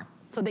alarm,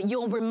 so that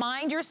you'll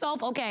remind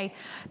yourself, okay,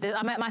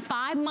 I'm at my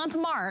 5-month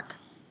mark.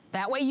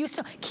 That way you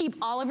still keep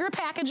all of your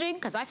packaging,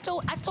 because I still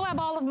have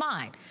all of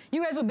mine.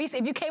 You guys would be,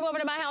 if you came over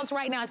to my house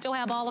right now, I still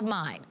have all of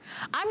mine.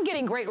 I'm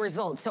getting great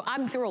results, so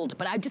I'm thrilled,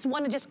 but I just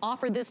want to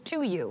offer this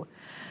to you.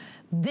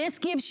 This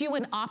gives you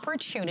an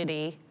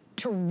opportunity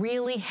to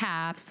really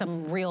have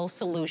some real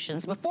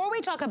solutions. Before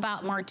we talk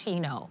about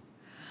Martino,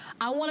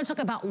 I want to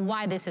talk about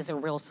why this is a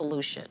real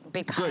solution,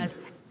 because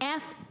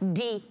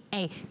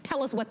FDA,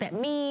 tell us what that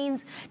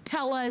means,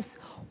 tell us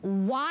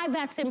why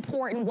that's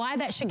important, why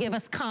that should give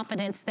us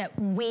confidence that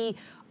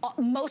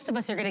most of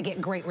us are gonna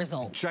get great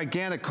results.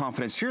 Gigantic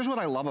confidence. Here's what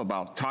I love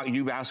about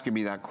you asking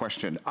me that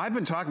question. I've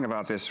been talking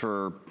about this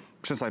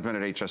since I've been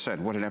at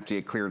HSN, what an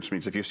FDA clearance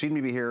means. If you've seen me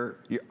be here,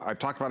 I've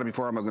talked about it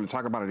before, I'm gonna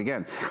talk about it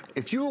again.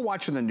 If you were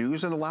watching the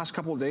news in the last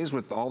couple of days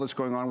with all that's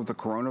going on with the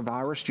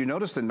coronavirus, do you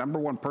notice the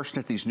 #1 person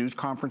at these news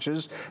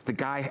conferences, the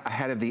guy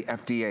ahead of the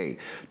FDA?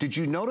 Did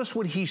you notice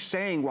what he's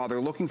saying while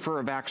they're looking for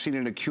a vaccine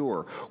and a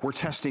cure? We're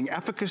testing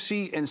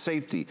efficacy and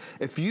safety.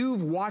 If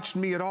you've watched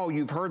me at all,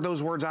 you've heard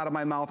those words out of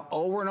my mouth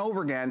over and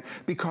over again,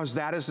 because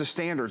that is the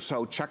standard.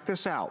 So check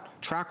this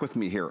out, track with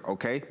me here,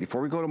 okay?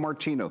 Before we go to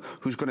Martino,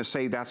 who's gonna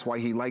say that's why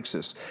he likes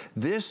this.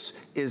 This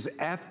is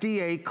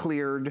FDA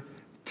cleared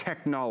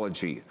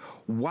technology.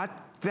 What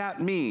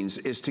that means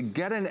is, to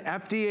get an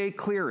FDA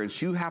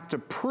clearance, you have to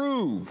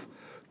prove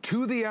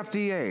to the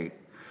FDA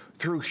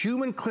through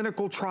human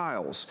clinical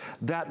trials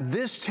that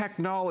this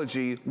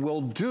technology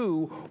will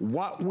do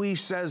what we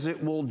says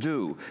it will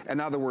do. In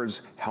other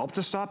words, help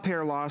to stop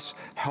hair loss,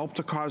 help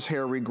to cause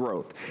hair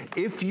regrowth.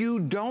 If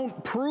you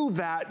don't prove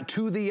that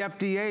to the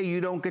FDA,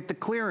 you don't get the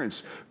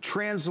clearance.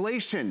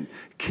 Translation,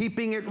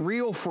 keeping it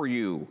real for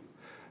you.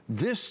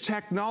 This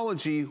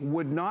technology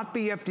would not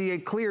be FDA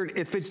cleared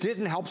if it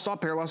didn't help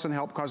stop hair loss and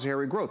help cause hair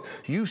regrowth.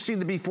 You've seen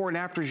the before and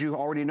afters, you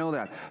already know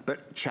that.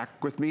 But check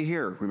with me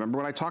here. Remember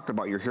what I talked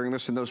about? You're hearing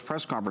this in those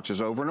press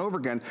conferences over and over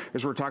again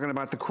as we're talking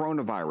about the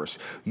coronavirus.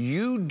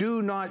 You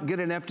do not get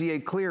an FDA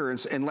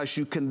clearance unless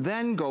you can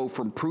then go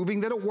from proving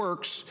that it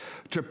works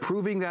to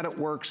proving that it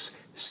works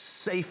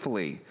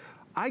safely.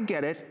 I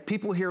get it.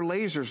 People hear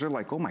lasers, they're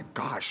like, oh my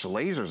gosh,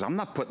 lasers. I'm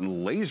not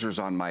putting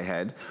lasers on my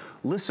head.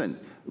 Listen,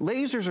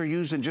 lasers are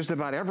used in just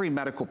about every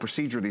medical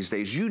procedure these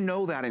days. You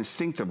know that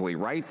instinctively,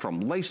 right?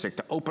 From LASIK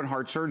to open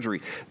heart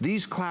surgery.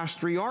 These class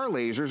 3R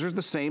lasers are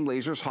the same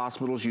lasers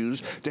hospitals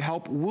use to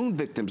help wound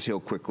victims heal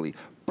quickly.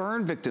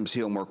 burn victims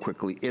heal more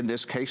quickly. In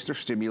this case, they're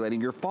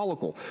stimulating your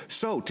follicle.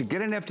 So to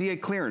get an FDA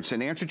clearance,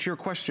 in answer to your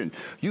question,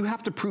 you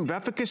have to prove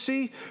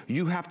efficacy,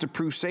 you have to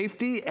prove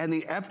safety, and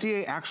the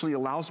FDA actually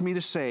allows me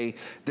to say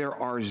there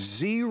are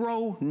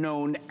 0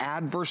 known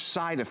adverse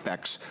side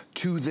effects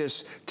to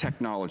this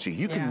technology.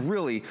 You can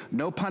really,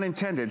 no pun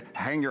intended,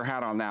 hang your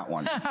hat on that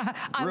one.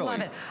 I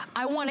love it.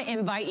 I want to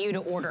invite you to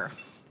order,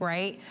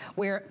 right?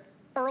 We're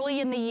early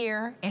in the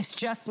year, it's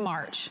just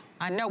March.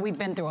 I know we've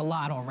been through a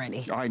lot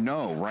already. I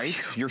know, right?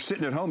 You're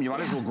sitting at home, you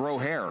might as well grow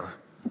hair.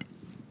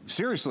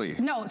 Seriously.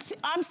 No,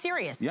 I'm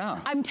serious. Yeah.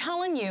 I'm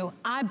telling you,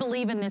 I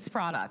believe in this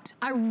product.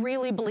 I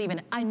really believe in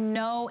it. I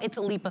know it's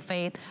a leap of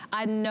faith.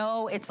 I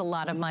know it's a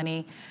lot of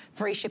money,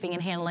 free shipping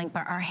and handling,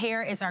 but our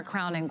hair is our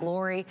crown and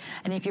glory.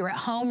 And if you're at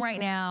home right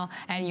now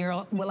and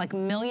you're with like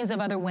millions of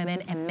other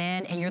women and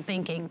men and you're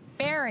thinking,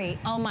 Barry,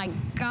 oh my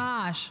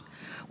gosh,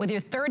 with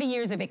your 30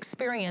 years of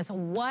experience,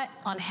 what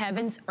on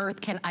heaven's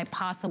earth can I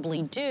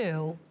possibly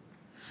do?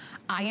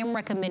 I am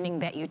recommending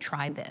that you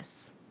try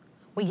this.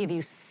 We give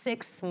you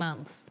 6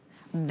 months.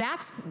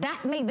 That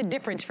made the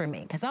difference for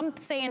me, because I'm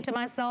saying to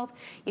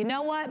myself, you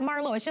know what,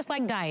 Marlo, it's just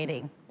like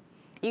dieting.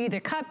 You either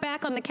cut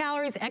back on the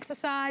calories,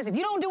 exercise. If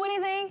you don't do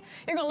anything,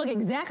 you're gonna look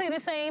exactly the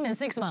same in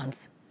 6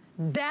 months.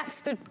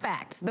 That's the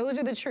facts. Those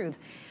are the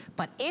truth.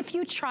 But if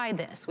you try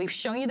this, we've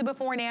shown you the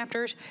before and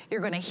afters,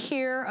 you're gonna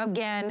hear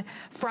again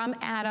from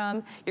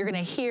Adam, you're gonna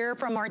hear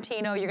from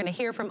Martino, you're gonna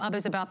hear from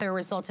others about their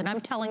results, and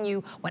I'm telling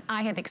you what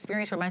I have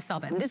experienced for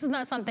myself. And this is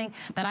not something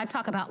that I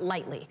talk about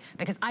lightly,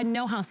 because I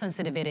know how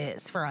sensitive it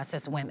is for us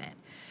as women.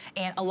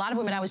 And a lot of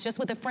women, I was just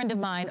with a friend of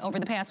mine over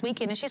the past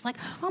weekend, and she's like,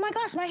 oh my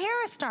gosh, my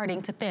hair is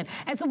starting to thin.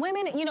 As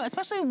women, you know,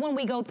 especially when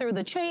we go through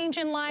the change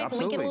in life,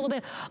 when we get a little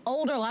bit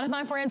older, a lot of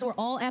my friends were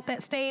all at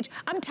that stage.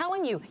 I'm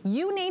telling you,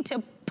 you need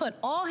to put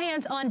all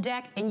hands on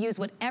deck and use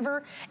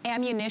whatever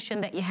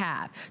ammunition that you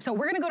have. So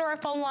we're gonna go to our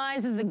phone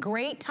lines. This is a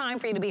great time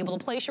for you to be able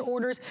to place your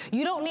orders.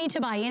 You don't need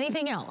to buy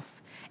anything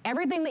else.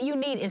 Everything that you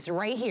need is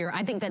right here.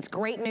 I think that's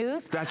great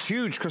news. That's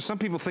huge, because some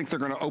people think they're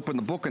gonna open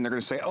the book and they're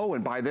gonna say, oh,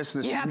 and buy this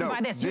and this. You have to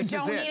buy this. You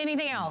don't need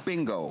anything else.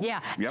 Bingo.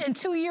 Yeah, Yep. and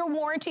 2-year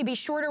warranty. Be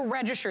sure to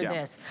register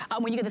this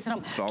when you get this at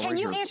home. Can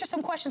you answer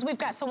some questions? We've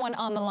got someone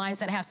on the lines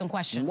that have some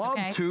questions. Love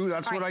to,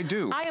 that's what I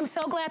do. I am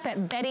so glad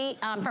that Betty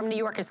from New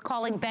York is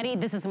calling. Betty,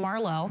 this is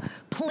Marlo.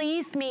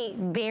 Please meet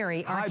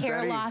Barry, our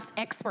hair loss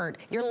expert.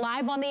 You're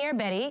live on the air,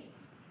 Betty.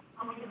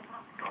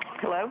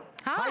 Hello?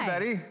 Hi. Hi,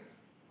 Betty.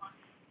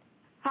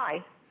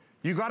 Hi.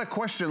 You got a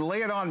question,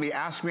 lay it on me,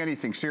 ask me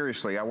anything,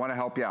 seriously, I wanna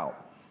help you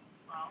out.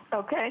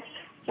 Okay.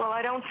 Well,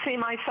 I don't see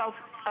myself,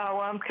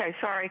 okay,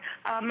 sorry.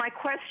 My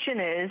question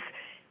is,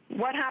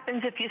 what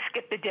happens if you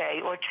skip a day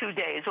or 2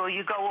 days, or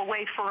you go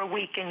away for a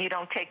week and you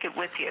don't take it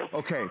with you?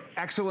 Okay,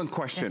 excellent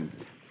question.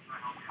 Yes.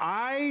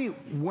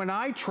 When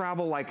I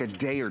travel like a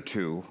day or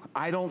two,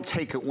 I don't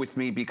take it with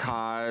me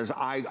because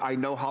I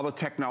know how the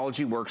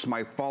technology works.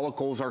 My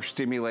follicles are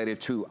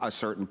stimulated to a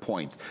certain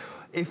point.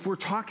 If we're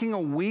talking a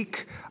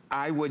week,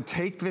 I would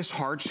take this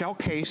hard shell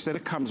case that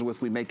it comes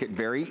with. We make it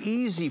very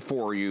easy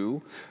for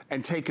you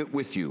and take it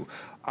with you.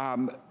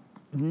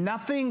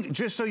 Nothing,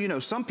 just so you know,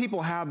 some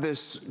people have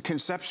this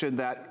conception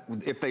that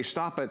if they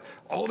stop it,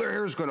 oh, their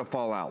hair is gonna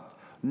fall out.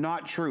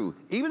 Not true.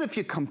 Even if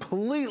you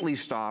completely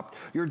stopped,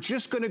 you're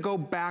just gonna go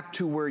back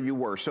to where you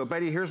were. So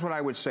Betty, here's what I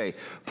would say.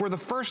 For the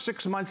first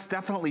 6 months,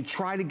 definitely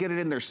try to get it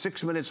in there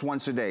 6 minutes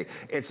once a day.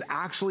 It's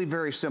actually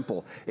very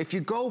simple. If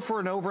you go for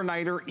an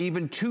overnighter,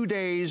 even 2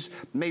 days,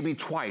 maybe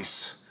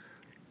twice,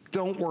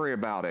 don't worry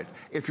about it.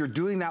 If you're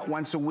doing that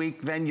once a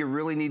week, then you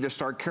really need to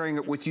start carrying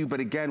it with you. But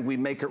again, we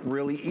make it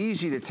really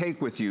easy to take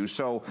with you.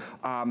 So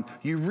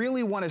you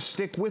really want to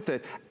stick with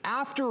it.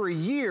 After a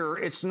year,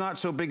 it's not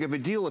so big of a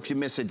deal if you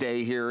miss a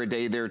day here, a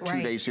day there,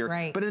 2 days here.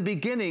 Right. But in the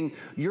beginning,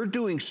 you're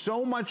doing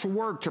so much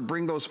work to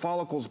bring those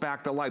follicles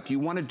back to life. You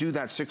want to do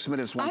that 6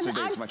 minutes once a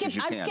day as much as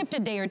you can. I've skipped a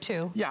day or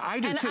two. Yeah, I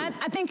do too. And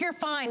I think you're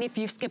fine if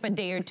you skip a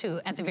day or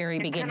two at the very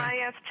beginning. Can I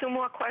ask 2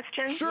 more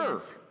questions? Sure.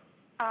 Yes.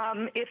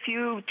 If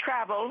you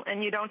travel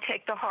and you don't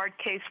take the hard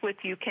case with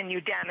you, can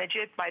you damage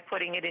it by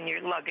putting it in your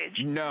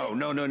luggage? No,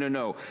 no, no, no,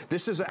 no.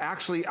 This is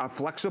actually a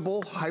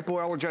flexible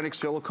hypoallergenic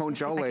silicone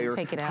gel layer.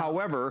 Take it out.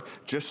 However,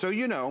 just so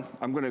you know,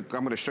 I'm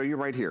gonna show you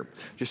right here.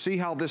 You see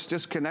how this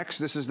disconnects?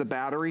 This is the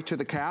battery to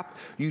the cap.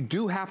 You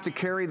do have to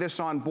carry this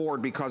on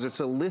board because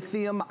it's a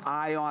lithium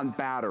ion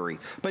battery.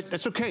 But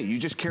it's okay, you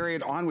just carry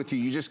it on with you.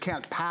 You just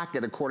can't pack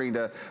it according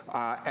to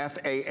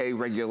FAA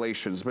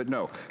regulations. But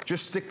no,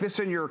 just stick this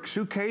in your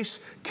suitcase,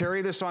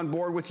 carry this on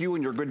board with you,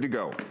 and you're good to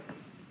go.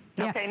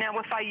 Yeah. Okay, now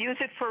if I use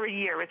it for a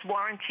year, it's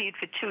warranted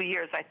for 2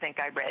 years, I think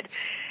I read.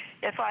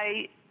 If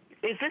I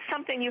Is this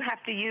something you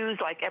have to use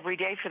like every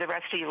day for the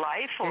rest of your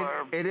life,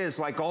 or? It is,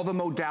 like all the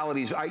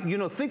modalities. You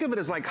know, think of it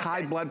as like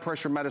high blood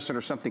pressure medicine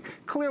or something.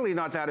 Clearly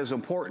not that as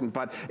important,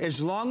 but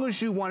as long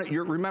as you want it,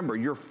 remember,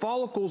 your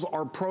follicles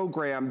are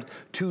programmed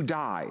to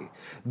die.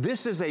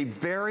 This is a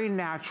very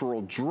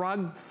natural,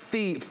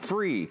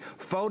 drug-free,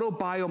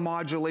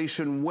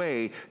 photobiomodulation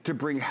way to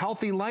bring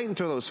healthy light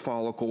into those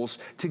follicles,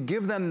 to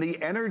give them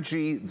the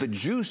energy, the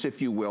juice,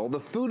 if you will, the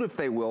food, if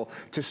they will,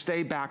 to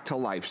stay back to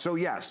life. So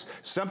yes,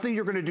 something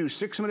you're gonna do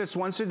 6 minutes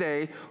once a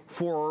day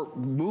for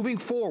moving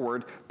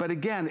forward. But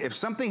again, if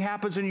something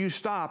happens and you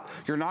stop,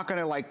 you're not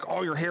gonna like,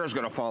 oh, your hair is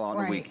gonna fall out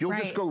in a week. You'll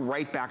just go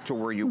right back to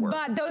where you were.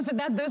 But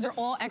those are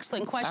all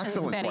excellent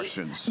questions, Betty.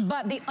 Questions.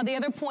 But the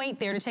other point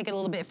there, to take it a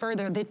little bit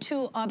further, the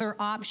two other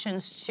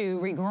options to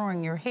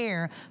regrowing your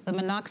hair, the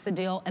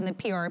minoxidil and the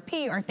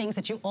PRP, are things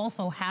that you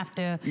also have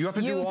to use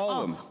do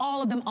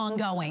all of them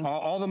ongoing.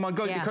 All of them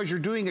ongoing, because you're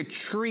doing a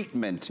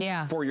treatment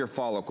for your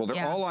follicle.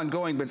 They're all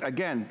ongoing, but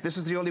again, this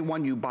is the only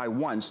one you buy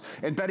once.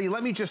 And Betty,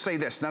 let me just say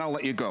this, then I'll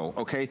let you go,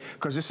 okay?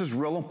 Because this is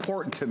real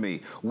important to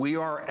me. We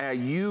are a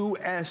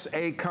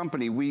USA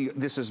company.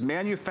 This is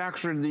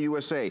manufactured in the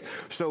USA.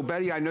 So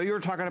Betty, I know you were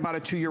talking about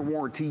a 2-year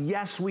warranty.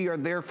 Yes, we are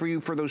there for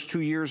you for those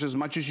 2 years as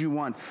much as you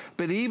want.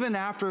 But even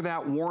after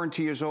that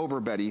warranty is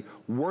over, Betty,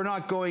 we're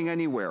not going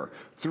anywhere.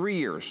 3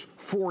 years,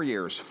 4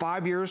 years,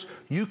 5 years,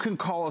 you can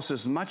call us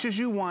as much as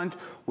you want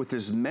with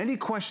as many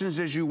questions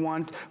as you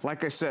want.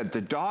 Like I said, the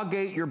dog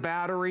ate your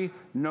battery,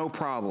 no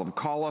problem.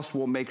 Call us,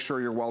 we'll make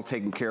sure you're well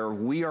taken care of.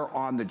 We are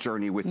on the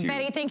journey with you.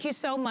 Betty, thank you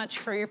so much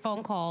for your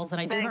phone calls.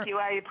 And Thank you,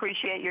 I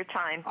appreciate your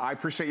time. I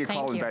appreciate you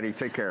calling, Betty.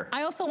 Take care.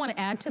 I also want to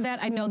add to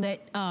that, I know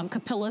that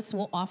Capillus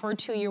will offer a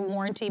 2-year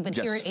warranty, but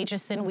here at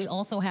HSN, we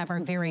also have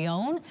our very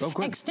own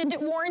extended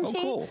warranty.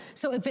 Oh, cool.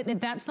 So if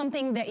that's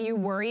something that you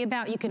worry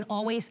about, you can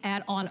always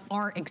add on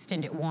our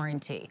extended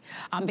warranty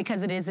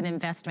because it is an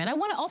investment. I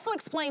want to also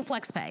explain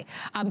FlexPay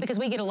because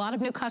we get a lot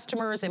of new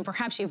customers, and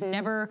perhaps you've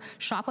never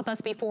shopped with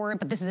us before,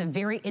 but this is a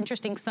very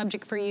interesting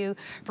subject for you.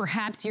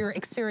 Perhaps you're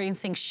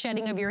experiencing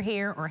shedding of your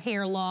hair or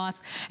hair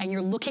loss, and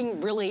you're looking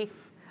really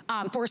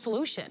for a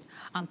solution.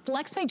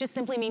 FlexPay just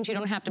simply means you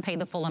don't have to pay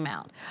the full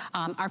amount.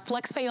 Our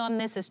FlexPay on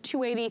this is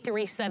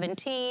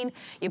 $283.17.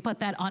 You put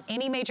that on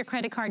any major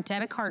credit card,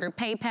 debit card, or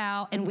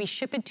PayPal, and we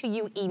ship it to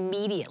you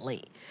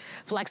immediately.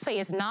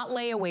 FlexPay is not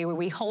layaway where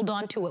we hold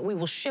on to it. We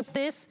will ship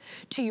this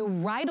to you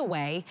right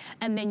away,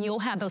 and then you'll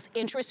have those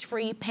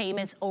interest-free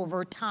payments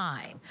over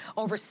time,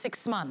 over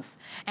 6 months.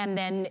 And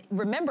then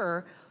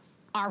remember,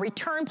 our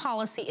return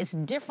policy is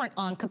different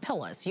on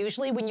Capillus.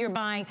 Usually when you're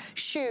buying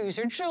shoes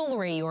or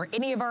jewelry or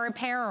any of our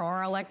apparel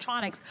or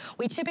electronics,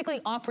 we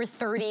typically offer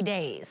 30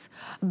 days.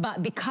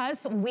 But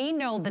because we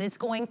know that it's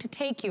going to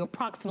take you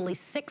approximately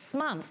 6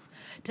 months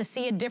to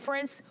see a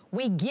difference,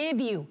 we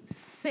give you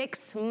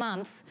 6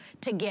 months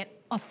to get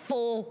a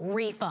full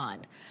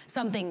refund.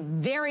 Something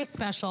very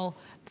special,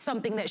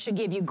 something that should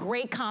give you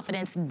great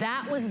confidence.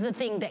 That was the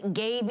thing that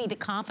gave me the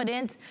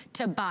confidence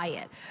to buy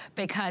it.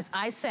 Because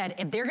I said,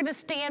 if they're gonna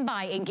stand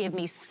by and give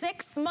me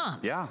 6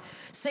 months,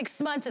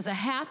 6 months is a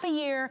half a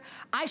year,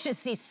 I should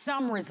see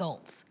some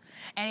results.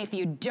 And if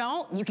you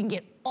don't, you can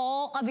get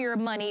all of your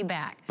money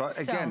back. But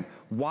again,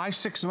 why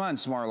 6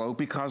 months, Marlo?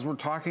 Because we're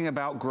talking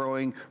about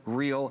growing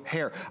real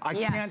hair. I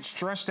can't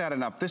stress that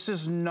enough. This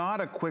is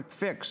not a quick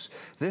fix.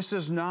 This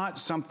is not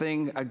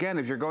something, again,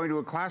 if you're going to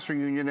a class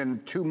reunion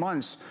in 2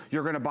 months,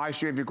 you're gonna buy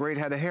so you have your great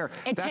head of hair.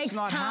 It takes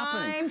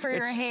time for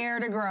your hair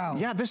to grow.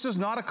 Yeah, this is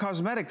not a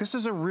cosmetic. This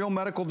is a real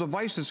medical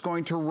device that's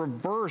going to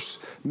reverse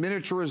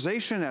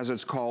miniaturization, as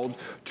it's called,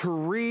 to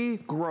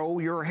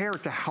regrow your hair,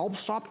 to help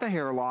stop the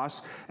hair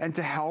loss and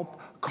to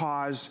help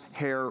cause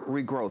hair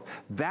regrowth.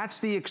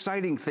 That's the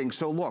exciting thing.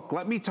 So look,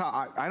 let me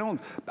talk,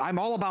 I'm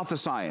all about the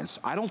science.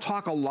 I don't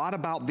talk a lot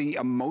about the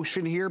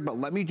emotion here, but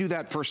let me do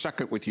that for a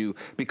second with you,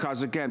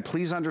 because again,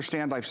 please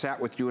understand I've sat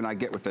with you and I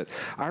get with it.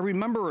 I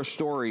remember a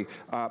story,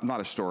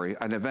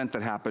 an event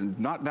that happened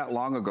not that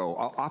long ago.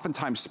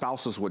 Oftentimes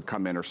spouses would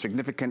come in, or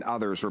significant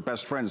others, or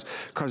best friends,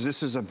 because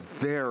this is a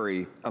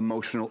very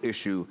emotional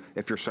issue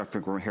if you're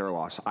suffering from hair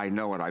loss. I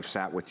know it, I've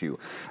sat with you.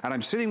 And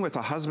I'm sitting with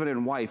a husband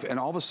and wife, and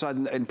all of a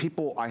sudden, and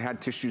people, I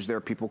had tissues there,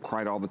 people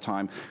cried all the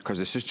time, because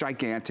this is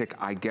gigantic,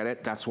 I get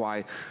it, that's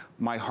why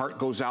my heart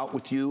goes out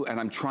with you, and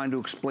I'm trying to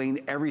explain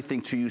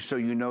everything to you so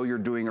you know you're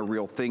doing a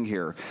real thing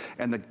here.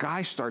 And the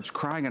guy starts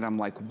crying, and I'm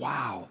like,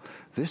 wow,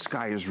 this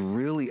guy is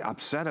really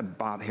upset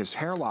about his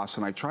hair loss.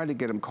 And I tried to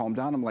get him calmed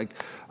down. I'm like,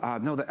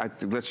 no,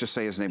 let's just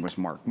say his name was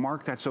Mark.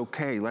 Mark, that's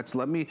okay.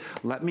 Let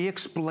me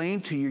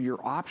explain to you your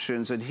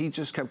options. And he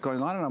just kept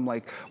going on, and I'm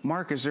like,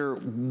 Mark, is there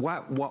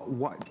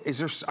is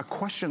there a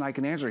question I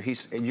can answer?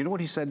 You know what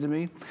he said to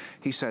me?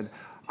 He said,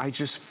 I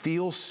just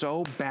feel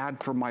so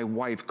bad for my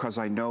wife because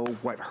I know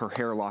what her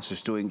hair loss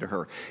is doing to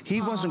her.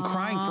 He wasn't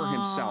crying for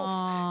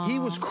himself. He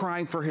was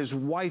crying for his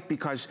wife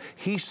because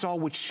he saw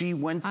what she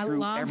went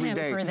through every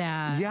day. I love him for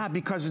that. Yeah,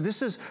 because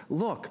this is,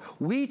 look,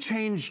 we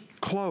changed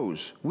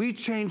clothes, we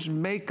changed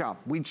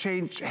makeup, we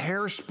changed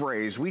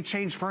hairsprays, we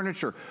changed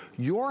furniture.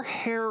 Your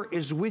hair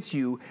is with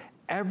you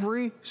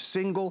every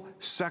single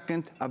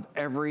second of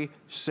every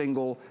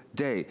single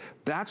day.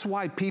 That's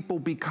why people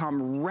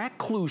become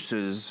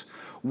recluses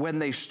when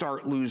they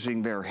start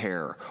losing their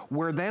hair,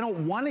 where they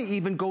don't want to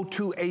even go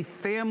to a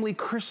family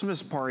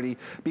Christmas party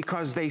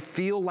because they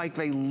feel like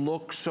they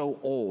look so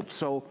old.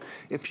 So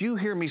if you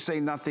hear me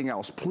say nothing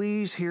else,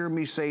 please hear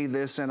me say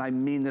this, and I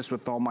mean this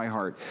with all my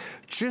heart.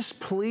 Just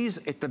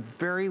please, at the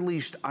very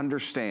least,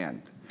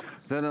 understand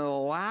that in the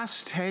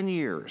last 10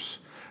 years,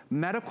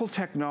 medical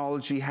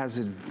technology has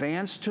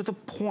advanced to the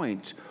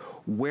point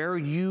where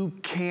you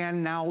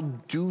can now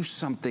do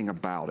something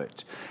about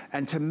it.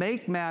 And to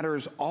make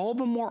matters all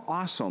the more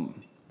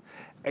awesome,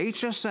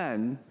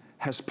 HSN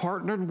has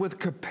partnered with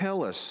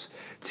Capillus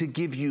to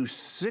give you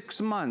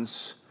 6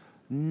 months,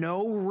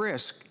 no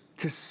risk,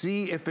 to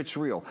see if it's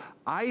real.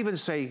 I even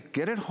say,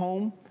 get it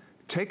home,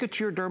 take it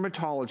to your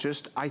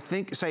dermatologist. I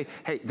think, say,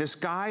 hey, this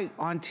guy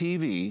on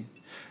TV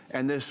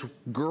and this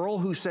girl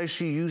who says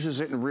she uses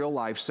it in real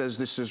life says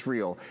this is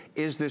real.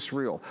 Is this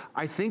real?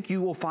 I think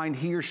you will find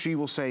he or she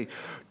will say,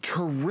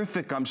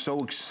 terrific, I'm so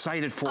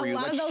excited for you. A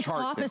lot of those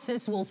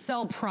offices will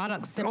sell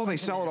products similar to they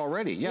sell it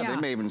already. Yeah,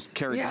 they may even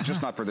carry it,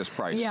 just not for this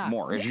price.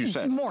 More, as you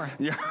said. More.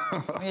 Yeah.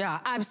 Yeah,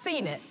 I've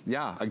seen it.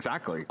 Yeah,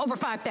 exactly. Over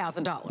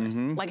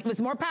 $5,000. Like, it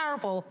was more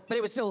powerful, but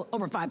it was still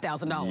over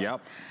 $5,000.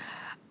 Yep.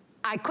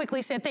 I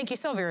quickly said, thank you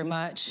so very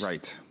much.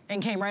 Right.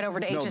 And came right over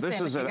to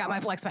HSN and got my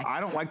flex pack. I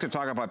don't like to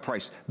talk about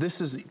price.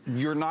 This is,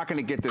 you're not going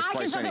to get this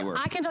price anywhere.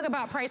 I can talk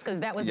about price because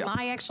that was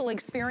my actual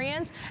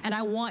experience, and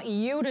I want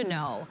you to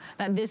know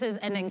that this is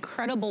an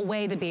incredible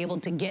way to be able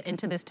to get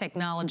into this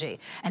technology.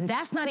 And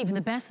that's not even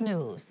the best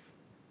news.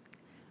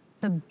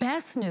 The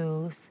best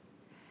news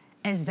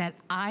is that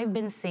I've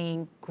been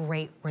seeing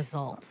great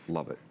results.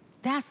 Love it.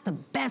 That's the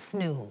best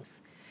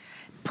news.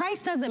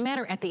 Price doesn't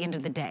matter at the end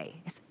of the day.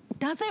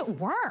 Does it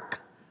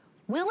work?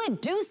 Will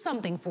it do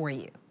something for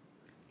you?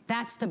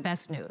 That's the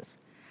best news.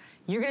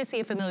 You're gonna see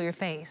a familiar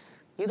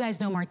face. You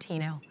guys know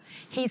Martino.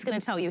 He's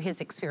gonna tell you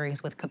his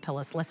experience with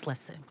Capillus. Let's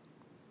listen.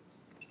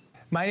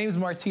 My name is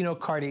Martino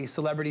Cardi,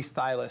 celebrity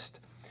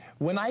stylist.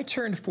 When I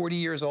turned 40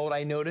 years old,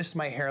 I noticed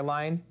my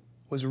hairline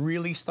was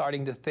really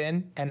starting to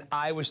thin and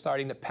I was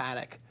starting to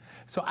panic.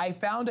 So I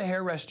found a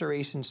hair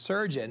restoration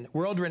surgeon,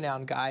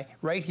 world-renowned guy,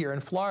 right here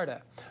in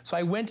Florida. So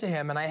I went to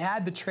him and I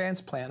had the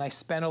transplant. I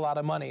spent a lot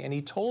of money and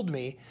he told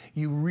me,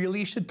 you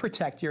really should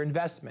protect your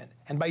investment.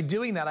 And by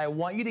doing that, I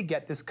want you to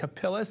get this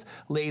Capillus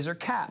laser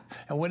cap.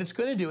 And what it's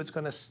gonna do, it's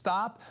gonna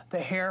stop the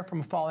hair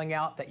from falling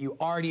out that you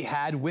already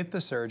had with the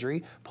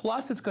surgery.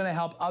 Plus, it's gonna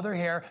help other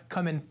hair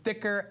come in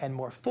thicker and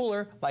more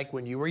fuller, like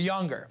when you were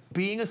younger.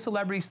 Being a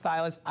celebrity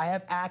stylist, I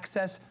have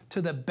access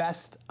to the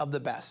best of the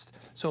best.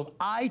 So if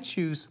I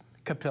choose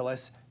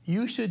Capillus,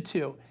 you should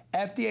too.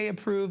 FDA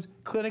approved,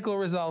 clinical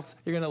results,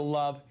 you're gonna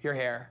love your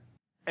hair.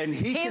 And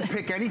he can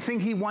pick anything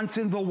he wants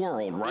in the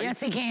world, right? Yes,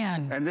 he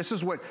can. And this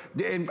is what,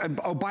 and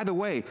oh, by the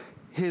way,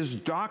 his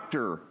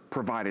doctor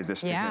provided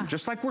this to him.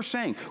 Just like we're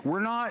saying, we're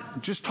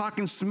not just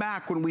talking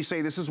smack when we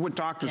say this is what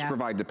doctors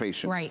provide to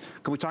patients. Right.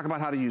 Can we talk about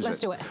how to use it? Let's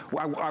do it.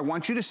 I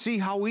want you to see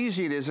how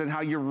easy it is and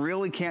how you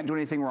really can't do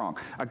anything wrong.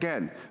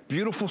 Again,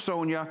 beautiful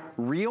Sonia,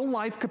 real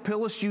life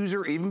Capillus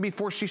user even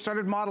before she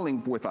started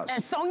modeling with us.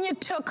 And Sonia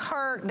took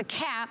the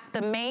cap,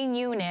 the main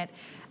unit,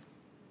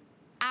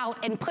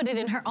 out and put it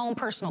in her own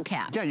personal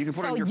cap. Yeah, you can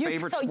put it in your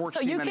favorite sports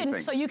team, anything.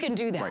 So you can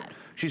do that. Right.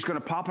 She's gonna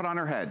pop it on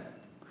her head.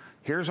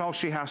 Here's all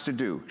she has to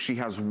do. She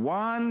has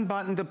one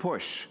button to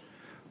push.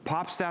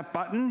 Pops that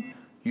button,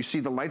 you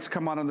see the lights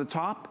come on the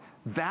top.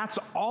 That's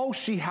all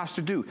she has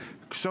to do.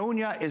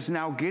 Sonia is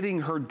now getting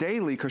her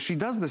daily, because she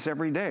does this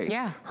every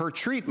day, her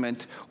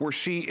treatment where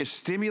she is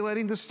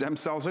stimulating the stem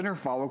cells in her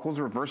follicles,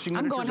 reversing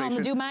I'm going home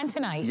to do mine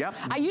tonight. Yep.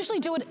 I usually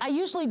do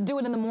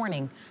it in the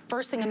morning,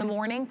 first thing in the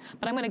morning,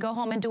 but I'm gonna go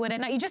home and do it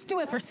at night. You just do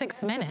it for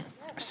 6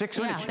 minutes. 6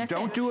 minutes.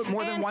 Don't do it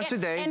more than once a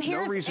day.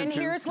 No reason to.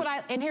 Here's what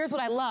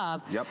I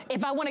love. Yep.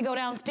 If I want to go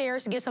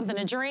downstairs to get something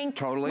to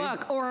drink,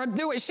 look, or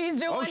do what she's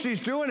doing. Oh, she's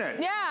doing it.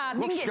 Yeah.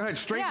 Go ahead,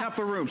 straighten up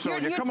the room,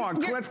 Sonia. Come on,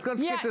 let's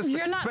get this.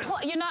 You're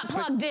not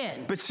plugged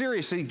in. But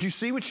seriously, do you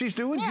see what she's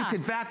doing? You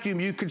could vacuum,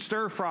 you could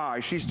stir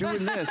fry. She's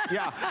doing this.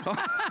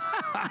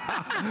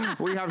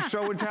 We have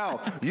show and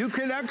tell. You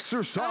can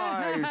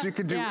exercise. You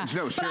can do. No,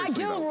 seriously. But I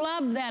do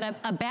love that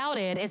about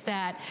it is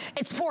that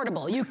it's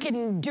portable. You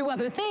can do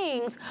other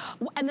things,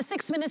 and the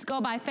 6 minutes go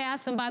by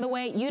fast. And by the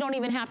way, you don't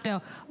even have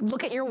to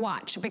look at your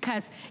watch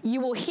because you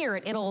will hear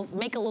it. It'll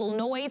make a little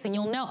noise, and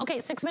you'll know. Okay,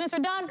 6 minutes are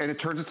done. And it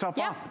turns itself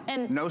off.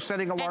 And no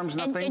setting alarms,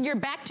 nothing. And you're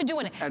back to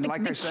doing it. And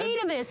like I said, the key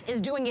to this is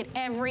doing it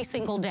every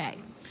single day.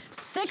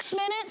 6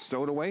 minutes.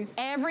 Stow it away.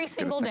 Every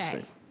single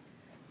day.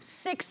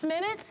 6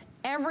 minutes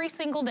every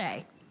single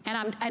day.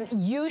 And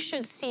you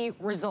should see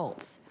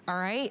results, all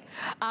right?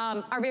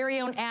 Our very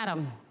own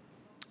Adam,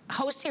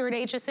 host here at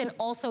HSN,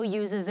 also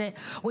uses it.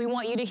 We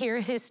want you to hear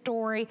his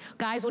story.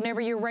 Guys, whenever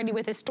you're ready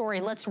with his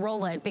story, let's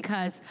roll it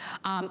because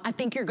I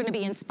think you're gonna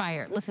be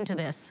inspired. Listen to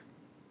this.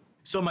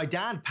 So my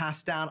dad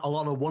passed down a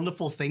lot of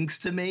wonderful things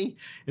to me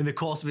in the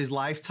course of his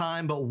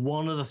lifetime, but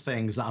one of the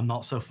things that I'm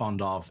not so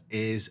fond of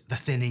is the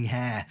thinning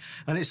hair.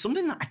 And it's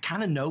something that I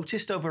kind of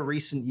noticed over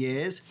recent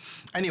years.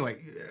 Anyway,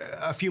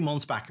 a few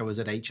months back, I was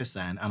at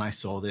HSN and I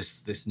saw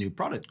this new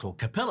product called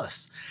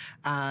Capillus.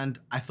 And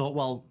I thought,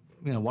 well,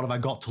 you know, what have I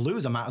got to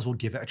lose? I might as well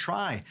give it a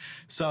try.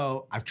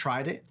 So I've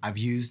tried it, I've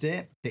used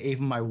it.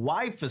 Even my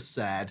wife has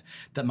said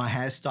that my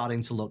hair's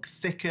starting to look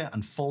thicker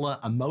and fuller,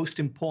 and most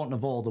important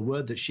of all, the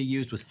word that she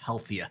used was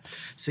healthier.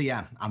 So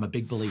yeah, I'm a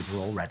big believer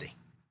already.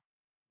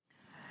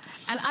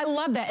 And I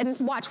love that. And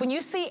watch, when you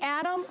see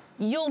Adam,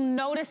 you'll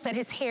notice that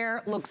his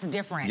hair looks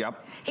different.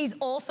 Yep. He's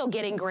also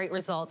getting great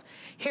results.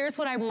 Here's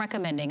what I'm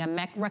recommending. I'm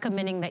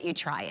recommending that you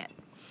try it.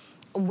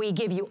 We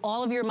give you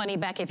all of your money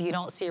back if you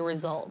don't see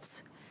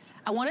results.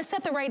 I want to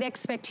set the right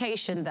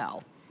expectation,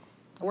 though.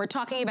 We're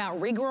talking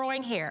about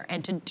regrowing hair,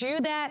 and to do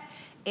that,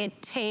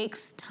 it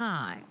takes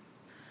time.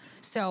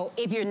 So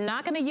if you're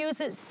not going to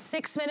use it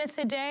 6 minutes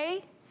a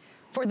day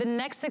for the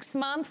next 6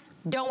 months,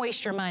 don't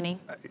waste your money.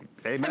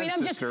 Amen, I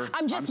mean, sister.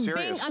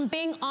 I'm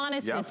being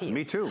honest with you.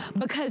 Me too.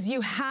 Because you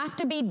have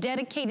to be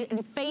dedicated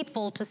and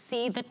faithful to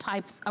see the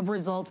types of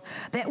results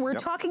that we're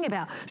talking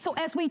about. So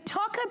as we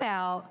talk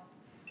about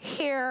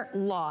hair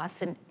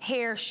loss and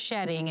hair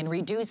shedding and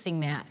reducing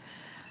that,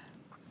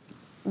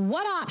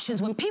 what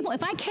options, when people,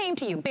 if I came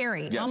to you,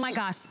 Barry, oh my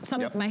gosh,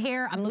 my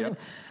hair, I'm losing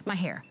my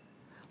hair.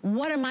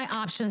 What are my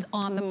options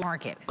on the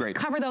market? Great.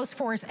 Cover those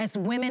for us as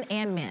women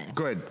and men.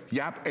 Good,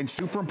 yep, and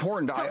super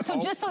important. So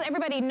just so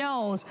everybody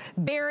knows,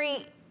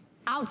 Barry,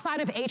 outside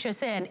of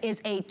HSN,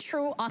 is a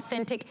true,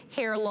 authentic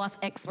hair loss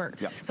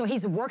expert. Yep. So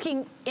he's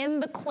working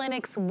in the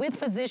clinics with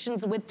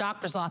physicians, with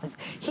doctor's office.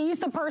 He's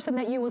the person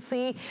that you will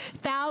see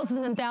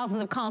thousands and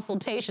thousands of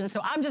consultations.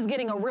 So I'm just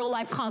getting a real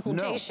life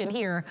consultation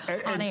here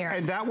on air.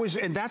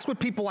 And that's what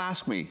people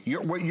ask me.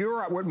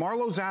 What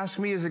Marlo's asked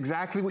me is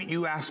exactly what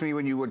you asked me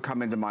when you would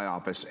come into my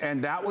office.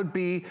 And that would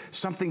be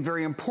something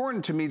very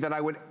important to me, that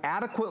I would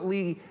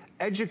adequately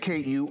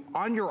educate you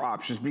on your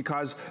options,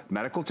 because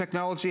medical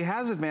technology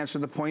has advanced to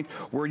the point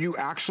where you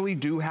actually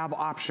do have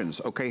options.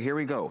 Okay, here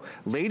we go.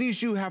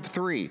 Ladies, you have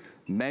 3.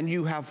 Men,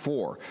 you have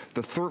 4.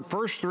 The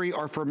first 3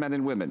 are for men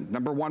and women.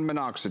 Number 1,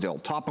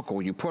 minoxidil,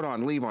 topical. You put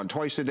on, leave on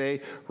twice a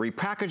day,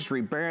 repackaged,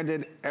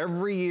 rebranded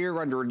every year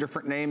under a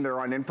different name.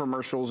 They're on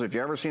infomercials. If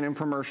you've ever seen an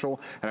infomercial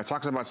and it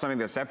talks about something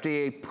that's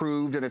FDA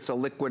approved and it's a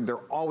liquid, they're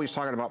always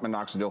talking about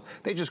minoxidil.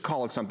 They just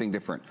call it something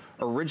different.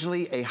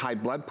 Originally a high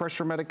blood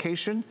pressure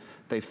medication,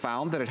 they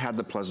found that it had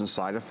the pleasant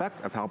side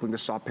effect of helping to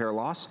stop hair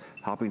loss,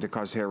 helping to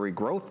cause hair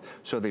regrowth.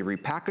 So they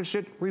repackaged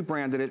it,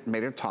 rebranded it,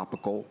 made it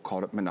topical,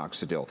 called it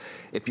minoxidil.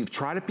 If you've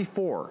tried it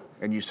before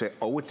and you say,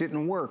 oh, it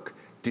didn't work,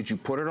 did you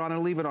put it on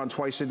and leave it on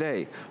twice a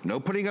day? No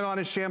putting it on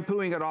and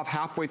shampooing it off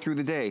halfway through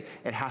the day.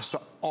 It has to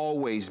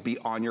always be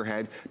on your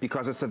head,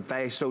 because it's a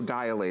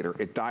vasodilator.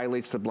 It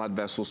dilates the blood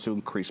vessels to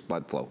increase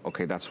blood flow.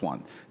 Okay, that's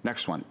one.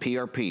 Next one,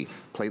 PRP,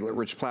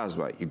 platelet-rich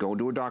plasma. You go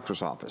into a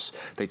doctor's office.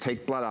 They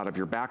take blood out of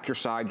your back, your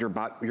side, your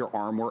butt, your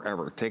arm,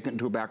 wherever. Take it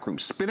into a back room.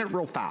 Spin it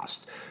real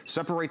fast.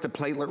 Separate the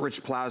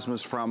platelet-rich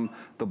plasmas from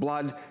the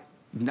blood.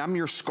 Numb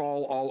your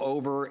skull all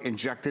over.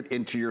 Inject it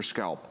into your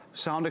scalp.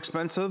 Sound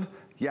expensive?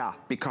 Yeah,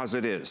 because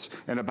it is.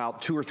 In about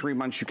 2 or 3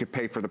 months, you could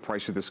pay for the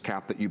price of this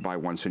cap that you buy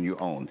once and you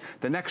own.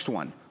 The next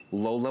one,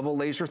 low-level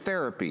laser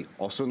therapy,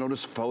 also known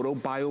as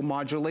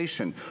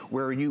photobiomodulation,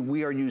 where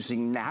we are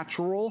using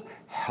natural,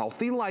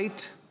 healthy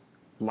light.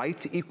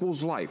 Light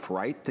equals life,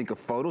 right? Think of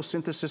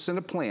photosynthesis in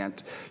a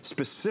plant,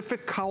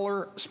 specific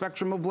color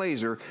spectrum of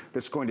laser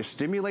that's going to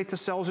stimulate the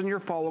cells in your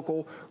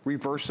follicle,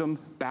 reverse them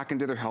back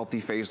into their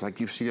healthy phase like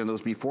you've seen in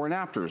those before and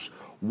afters.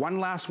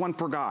 One last one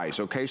for guys,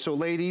 okay? So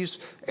ladies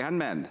and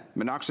men,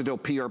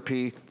 minoxidil,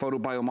 PRP,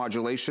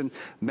 photobiomodulation.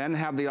 Men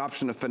have the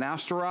option of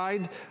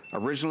finasteride,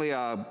 originally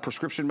a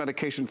prescription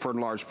medication for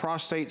enlarged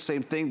prostate.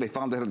 Same thing, they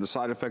found that had the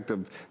side effect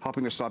of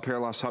helping to stop hair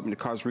loss, helping to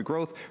cause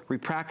regrowth.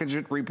 Repackaged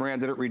it,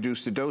 rebranded it,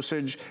 reduced the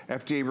dosage.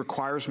 FDA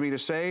requires me to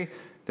say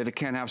that it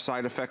can have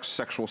side effects,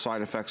 sexual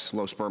side effects,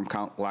 low sperm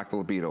count, lack of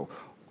libido.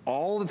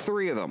 All the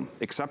 3 of them,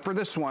 except for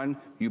this one,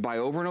 you buy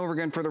over and over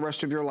again for the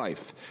rest of your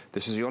life.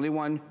 This is the only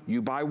one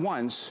you buy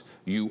once,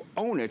 you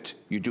own it,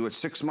 you do it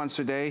 6 months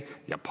a day,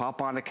 you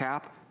pop on a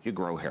cap, you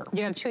grow hair.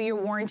 You have a 2-year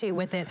warranty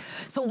with it.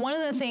 So one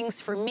of the things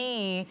for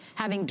me,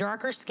 having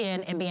darker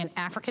skin and being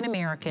African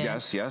American,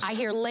 I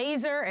hear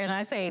laser and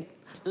I say,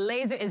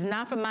 laser is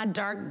not for my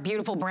dark,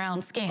 beautiful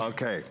brown skin.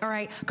 Okay. All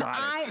right. But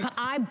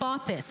I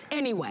bought this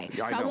anyway.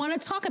 So I want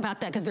to talk about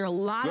that, because there are a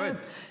lot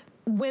of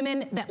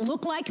women that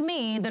look like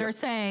me that are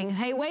saying,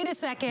 hey, wait a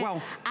second,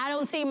 I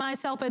don't see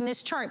myself in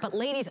this chart. But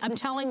ladies, I'm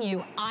telling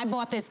you, I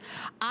bought this.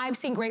 I've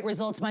seen great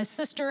results. My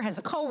sister has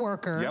a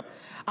coworker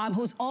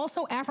who's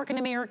also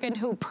African-American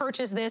who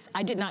purchased this.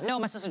 I did not know.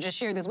 My sister just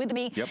shared this with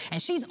me.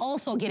 And she's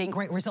also getting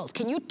great results.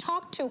 Can you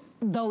talk to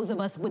those of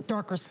us with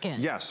darker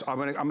skin? Yes, I'm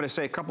gonna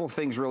say a couple of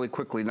things really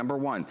quickly. Number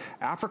 1,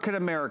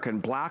 African-American,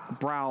 black,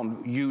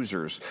 brown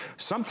users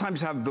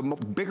sometimes have the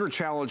bigger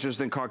challenges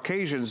than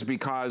Caucasians,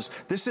 because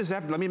this is,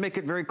 let me make make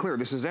it very clear.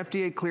 This is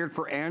FDA cleared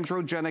for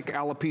androgenic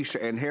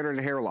alopecia,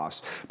 inherited hair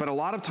loss. But a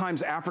lot of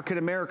times African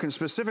Americans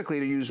specifically,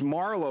 to use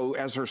Marlo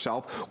as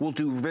herself, will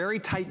do very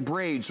tight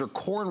braids or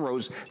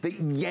cornrows that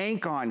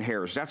yank on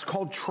hairs. That's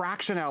called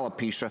traction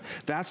alopecia.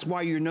 That's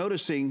why you're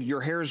noticing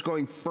your hair is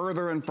going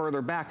further and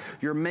further back.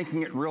 You're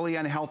making it really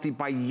unhealthy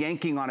by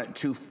yanking on it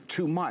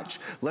too much.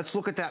 Let's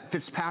look at that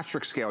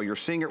Fitzpatrick scale. You're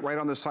seeing it right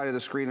on the side of the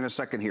screen in a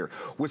second here.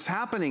 What's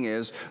happening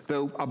is,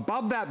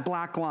 above that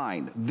black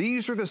line,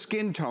 these are the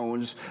skin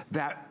tones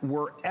that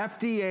were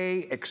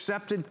FDA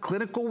accepted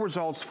clinical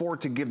results for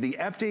to give the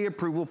FDA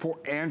approval for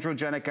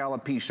androgenic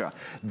alopecia.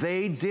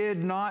 They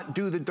did not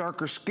do the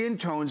darker skin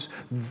tones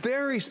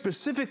very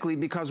specifically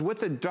because what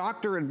the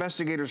doctor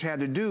investigators had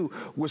to do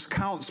was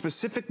count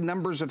specific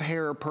numbers of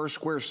hair per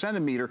square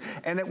centimeter,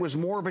 and it was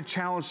more of a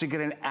challenge to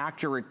get an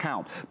accurate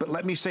count. But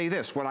let me say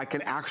this, what I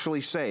can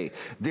actually say,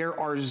 there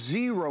are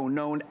 0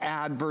 known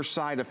adverse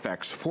side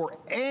effects for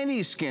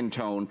any skin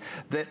tone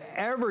that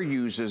ever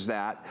uses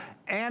that.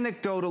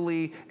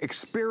 Anecdotally,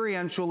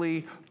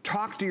 experientially,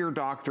 talk to your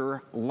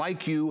doctor,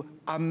 like you,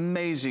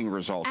 amazing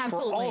results.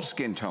 Absolutely. For all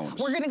skin tones.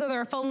 We're gonna go to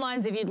our phone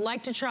lines. If you'd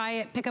like to try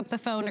it, pick up the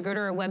phone or go to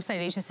our website,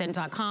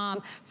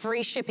 hsn.com.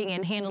 Free shipping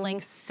and handling,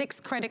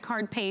 6 credit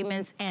card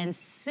payments, and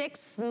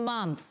 6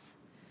 months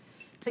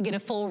to get a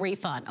full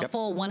refund, a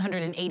full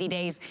 180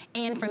 days.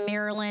 Ann from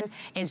Maryland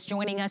is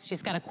joining us.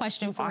 She's got a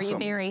question for you,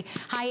 Barry.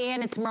 Hi,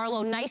 Ann, it's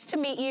Marlo. Nice to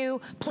meet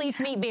you.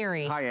 Please meet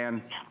Barry. Hi,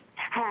 Ann.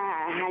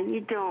 Hi, how you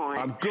doing?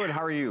 I'm good,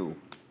 how are you?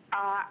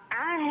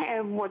 I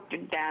have what the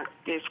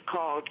doctors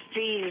call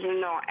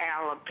seasonal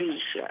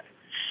alopecia.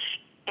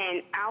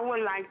 And I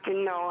would like to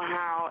know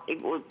how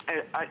it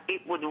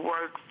would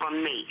work for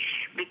me,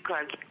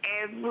 because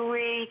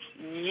every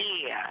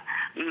year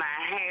my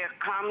hair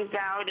comes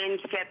out in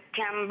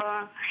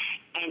September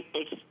and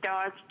it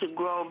starts to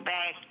grow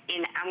back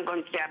in, I'm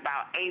going to say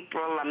about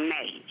April or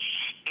May.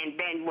 And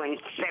then when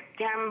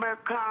September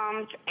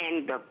comes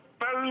and the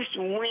first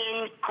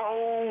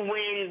cold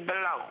wind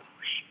blows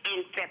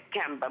in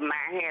September,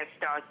 my hair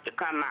starts to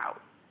come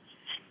out.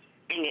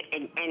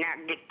 And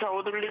I get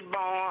totally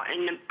bald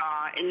in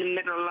the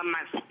middle of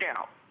my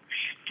scalp.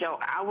 So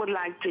I would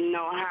like to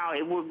know how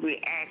it would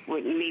react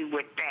with me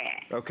with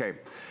that. Okay.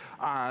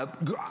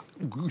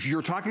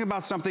 You're talking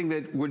about something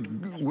that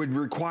would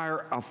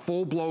require a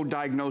full-blown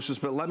diagnosis,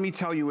 but let me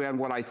tell you, Ann,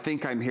 what I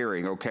think I'm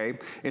hearing, okay?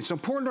 It's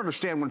important to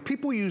understand when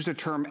people use the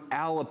term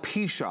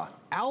alopecia,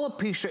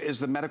 alopecia is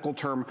the medical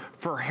term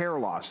for hair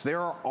loss. There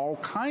are all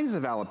kinds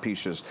of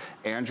alopecias.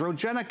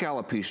 Androgenic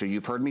alopecia,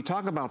 you've heard me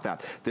talk about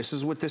that. This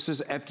is what this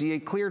is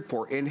FDA cleared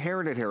for,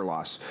 inherited hair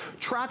loss.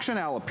 Traction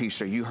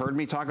alopecia, you heard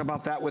me talk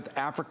about that with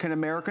African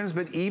Americans,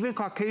 but even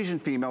Caucasian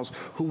females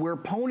who wear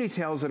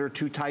ponytails that are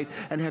too tight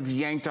and have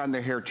yanked on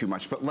their hair too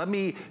much. But let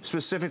me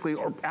specifically,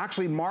 or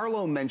actually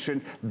Marlo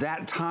mentioned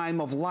that time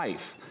of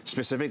life.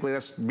 Specifically,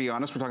 let's be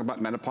honest, we're talking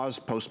about menopause,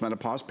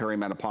 postmenopause,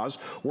 perimenopause,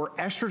 where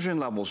estrogen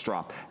levels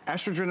drop.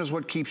 Estrogen is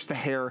what keeps the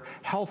hair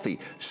healthy.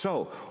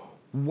 So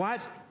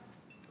what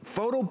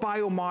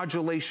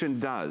photobiomodulation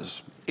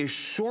does is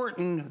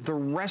shorten the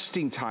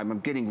resting time.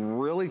 I'm getting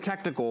really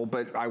technical,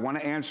 but I want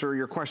to answer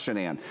your question,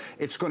 Ann.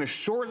 It's going to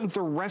shorten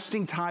the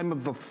resting time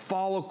of the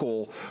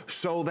follicle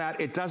so that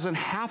it doesn't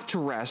have to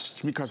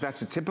rest, because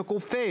that's a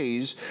typical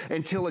phase,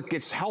 until it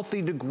gets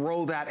healthy to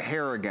grow that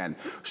hair again.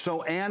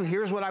 So, Ann,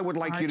 here's what I would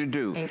like you to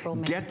do. April,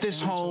 May, get this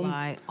June, home.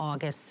 July,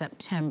 August,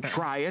 September.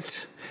 Try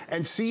it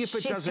and see if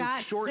it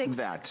doesn't shorten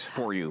that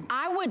for you.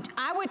 I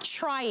would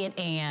try it,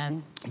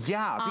 Ann.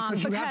 Yeah,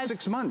 because you have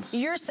 6 months.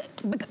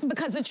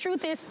 Because the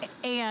truth is,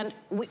 and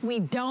we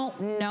don't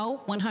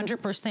know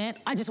 100%.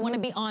 I just want to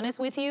be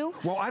honest with you.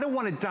 Well, I don't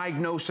want to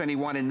diagnose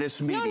anyone in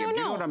this medium. No, Do you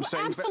know what I'm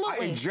saying? Absolutely.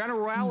 But in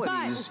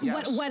generalities, but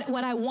yes.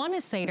 What I want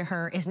to say to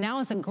her is now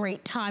is a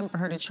great time for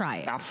her to try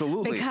it.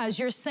 Absolutely. Because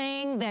you're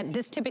saying that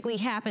this typically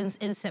happens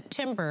in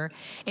September.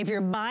 If you're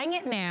buying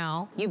it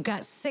now, you've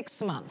got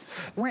 6 months.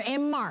 We're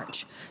in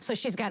March. So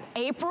she's got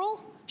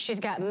April, she's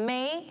got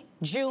May,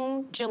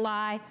 June,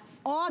 July,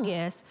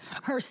 August.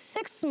 Her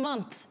 6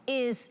 months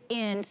is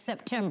in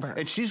September.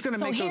 And she's going to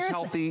make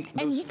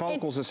those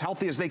follicles as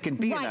healthy as they can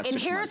be in that 6 months. And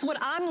here's what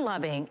I'm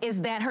loving is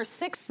that her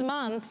 6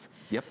 months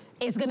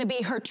is going to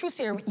be her true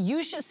serum.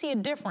 You should see a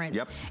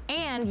difference.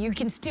 And you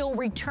can still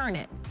return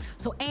it.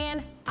 So,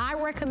 Ann, I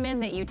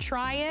recommend that you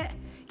try it.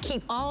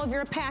 Keep all of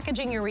your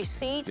packaging, your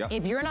receipts.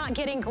 If you're not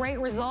getting great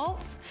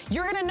results,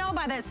 you're gonna know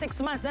by that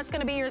 6 months. That's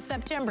gonna be your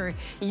September.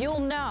 You'll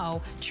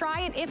know.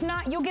 Try it. If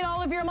not, you'll get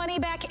all of your money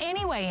back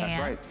anyway, Ann.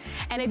 That's right.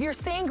 And if you're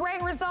seeing great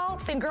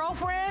results, then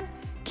girlfriend,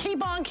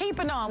 keep on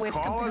keeping on with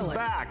Capillus. Call us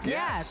back,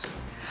 yes.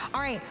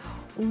 All right.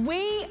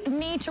 we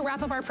need to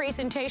wrap up our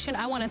presentation.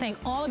 I want to thank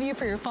all of you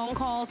for your phone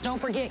calls. Don't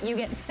forget, you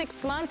get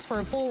 6 months for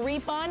a full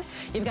refund.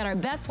 You've got our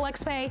best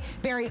flex pay.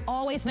 Barry,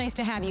 always nice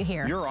to have you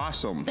here. You're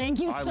awesome. Thank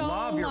you so much. I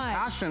love your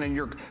passion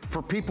and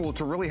for people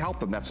to really help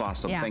them. That's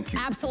awesome. Yeah, thank you.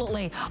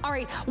 Absolutely. All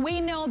right,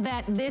 we know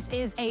that this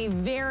is a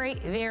very,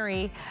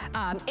 very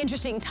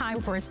interesting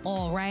time for us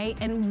all, right?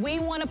 And we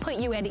want to put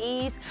you at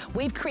ease.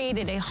 We've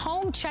created a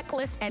home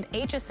checklist at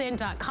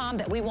hsn.com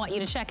that we want you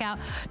to check out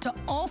to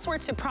all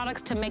sorts of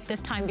products to make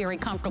this time very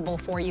comfortable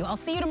for you. I'll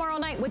see you tomorrow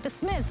night with the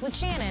Smiths with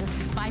Shannon.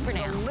 Bye for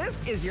now. The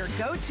list is your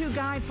go-to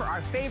guide for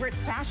our favorite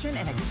fashion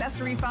and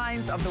accessory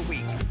finds of the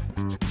week.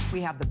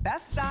 We have the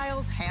best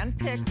styles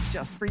handpicked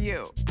just for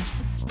you.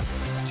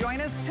 Join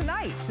us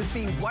tonight to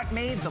see what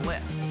made the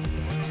list.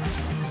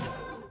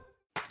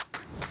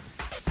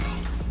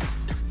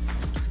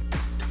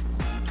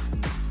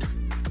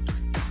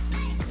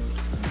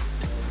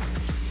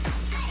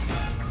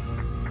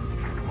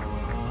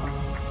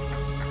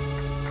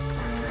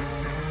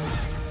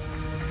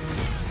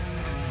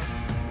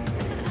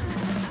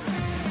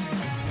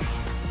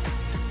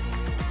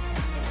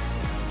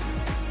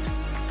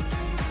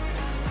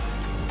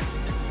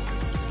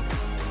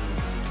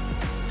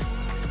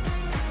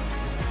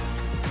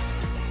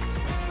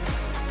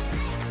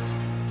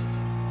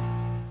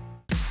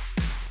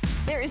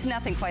 There is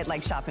nothing quite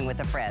like shopping with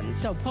a friend.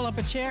 So pull up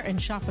a chair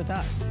and shop with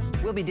us.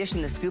 We'll be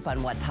dishing the scoop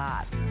on what's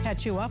hot.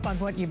 Catch you up on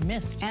what you've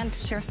missed. And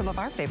share some of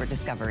our favorite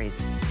discoveries.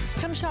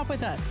 Come shop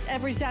with us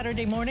every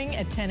Saturday morning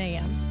at 10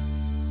 a.m.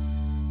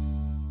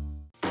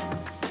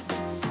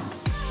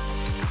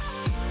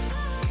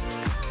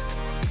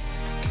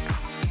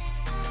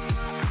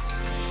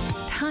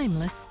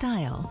 Timeless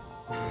style,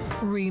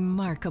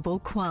 remarkable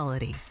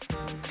quality,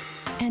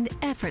 and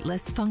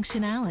effortless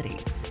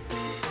functionality.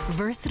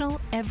 Versatile,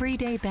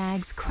 everyday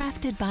bags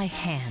crafted by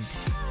hand.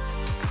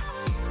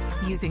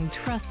 Using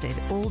trusted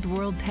old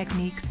world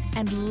techniques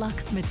and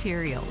luxe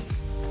materials.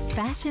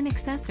 Fashion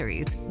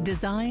accessories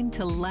designed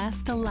to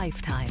last a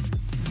lifetime.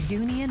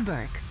 Dooney &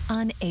 Burke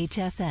on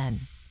HSN.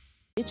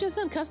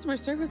 HSN customer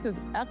service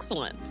is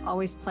excellent.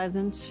 Always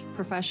pleasant,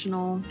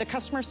 professional. The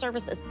customer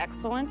service is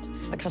excellent.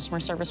 The customer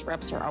service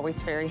reps are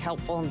always very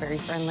helpful and very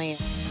friendly.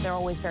 They're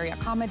always very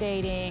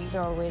accommodating.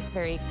 They're always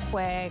very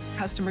quick.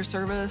 Customer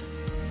service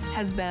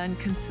has been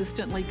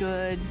consistently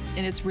good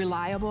and it's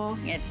reliable.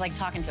 It's like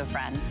talking to a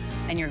friend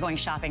and you're going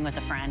shopping with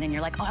a friend and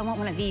you're like, oh, I want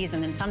one of these.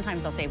 And then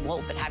sometimes I'll say,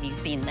 whoa, but have you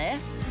seen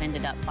this?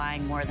 Ended up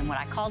buying more than what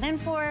I called in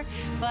for,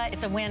 but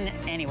it's a win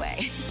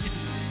anyway.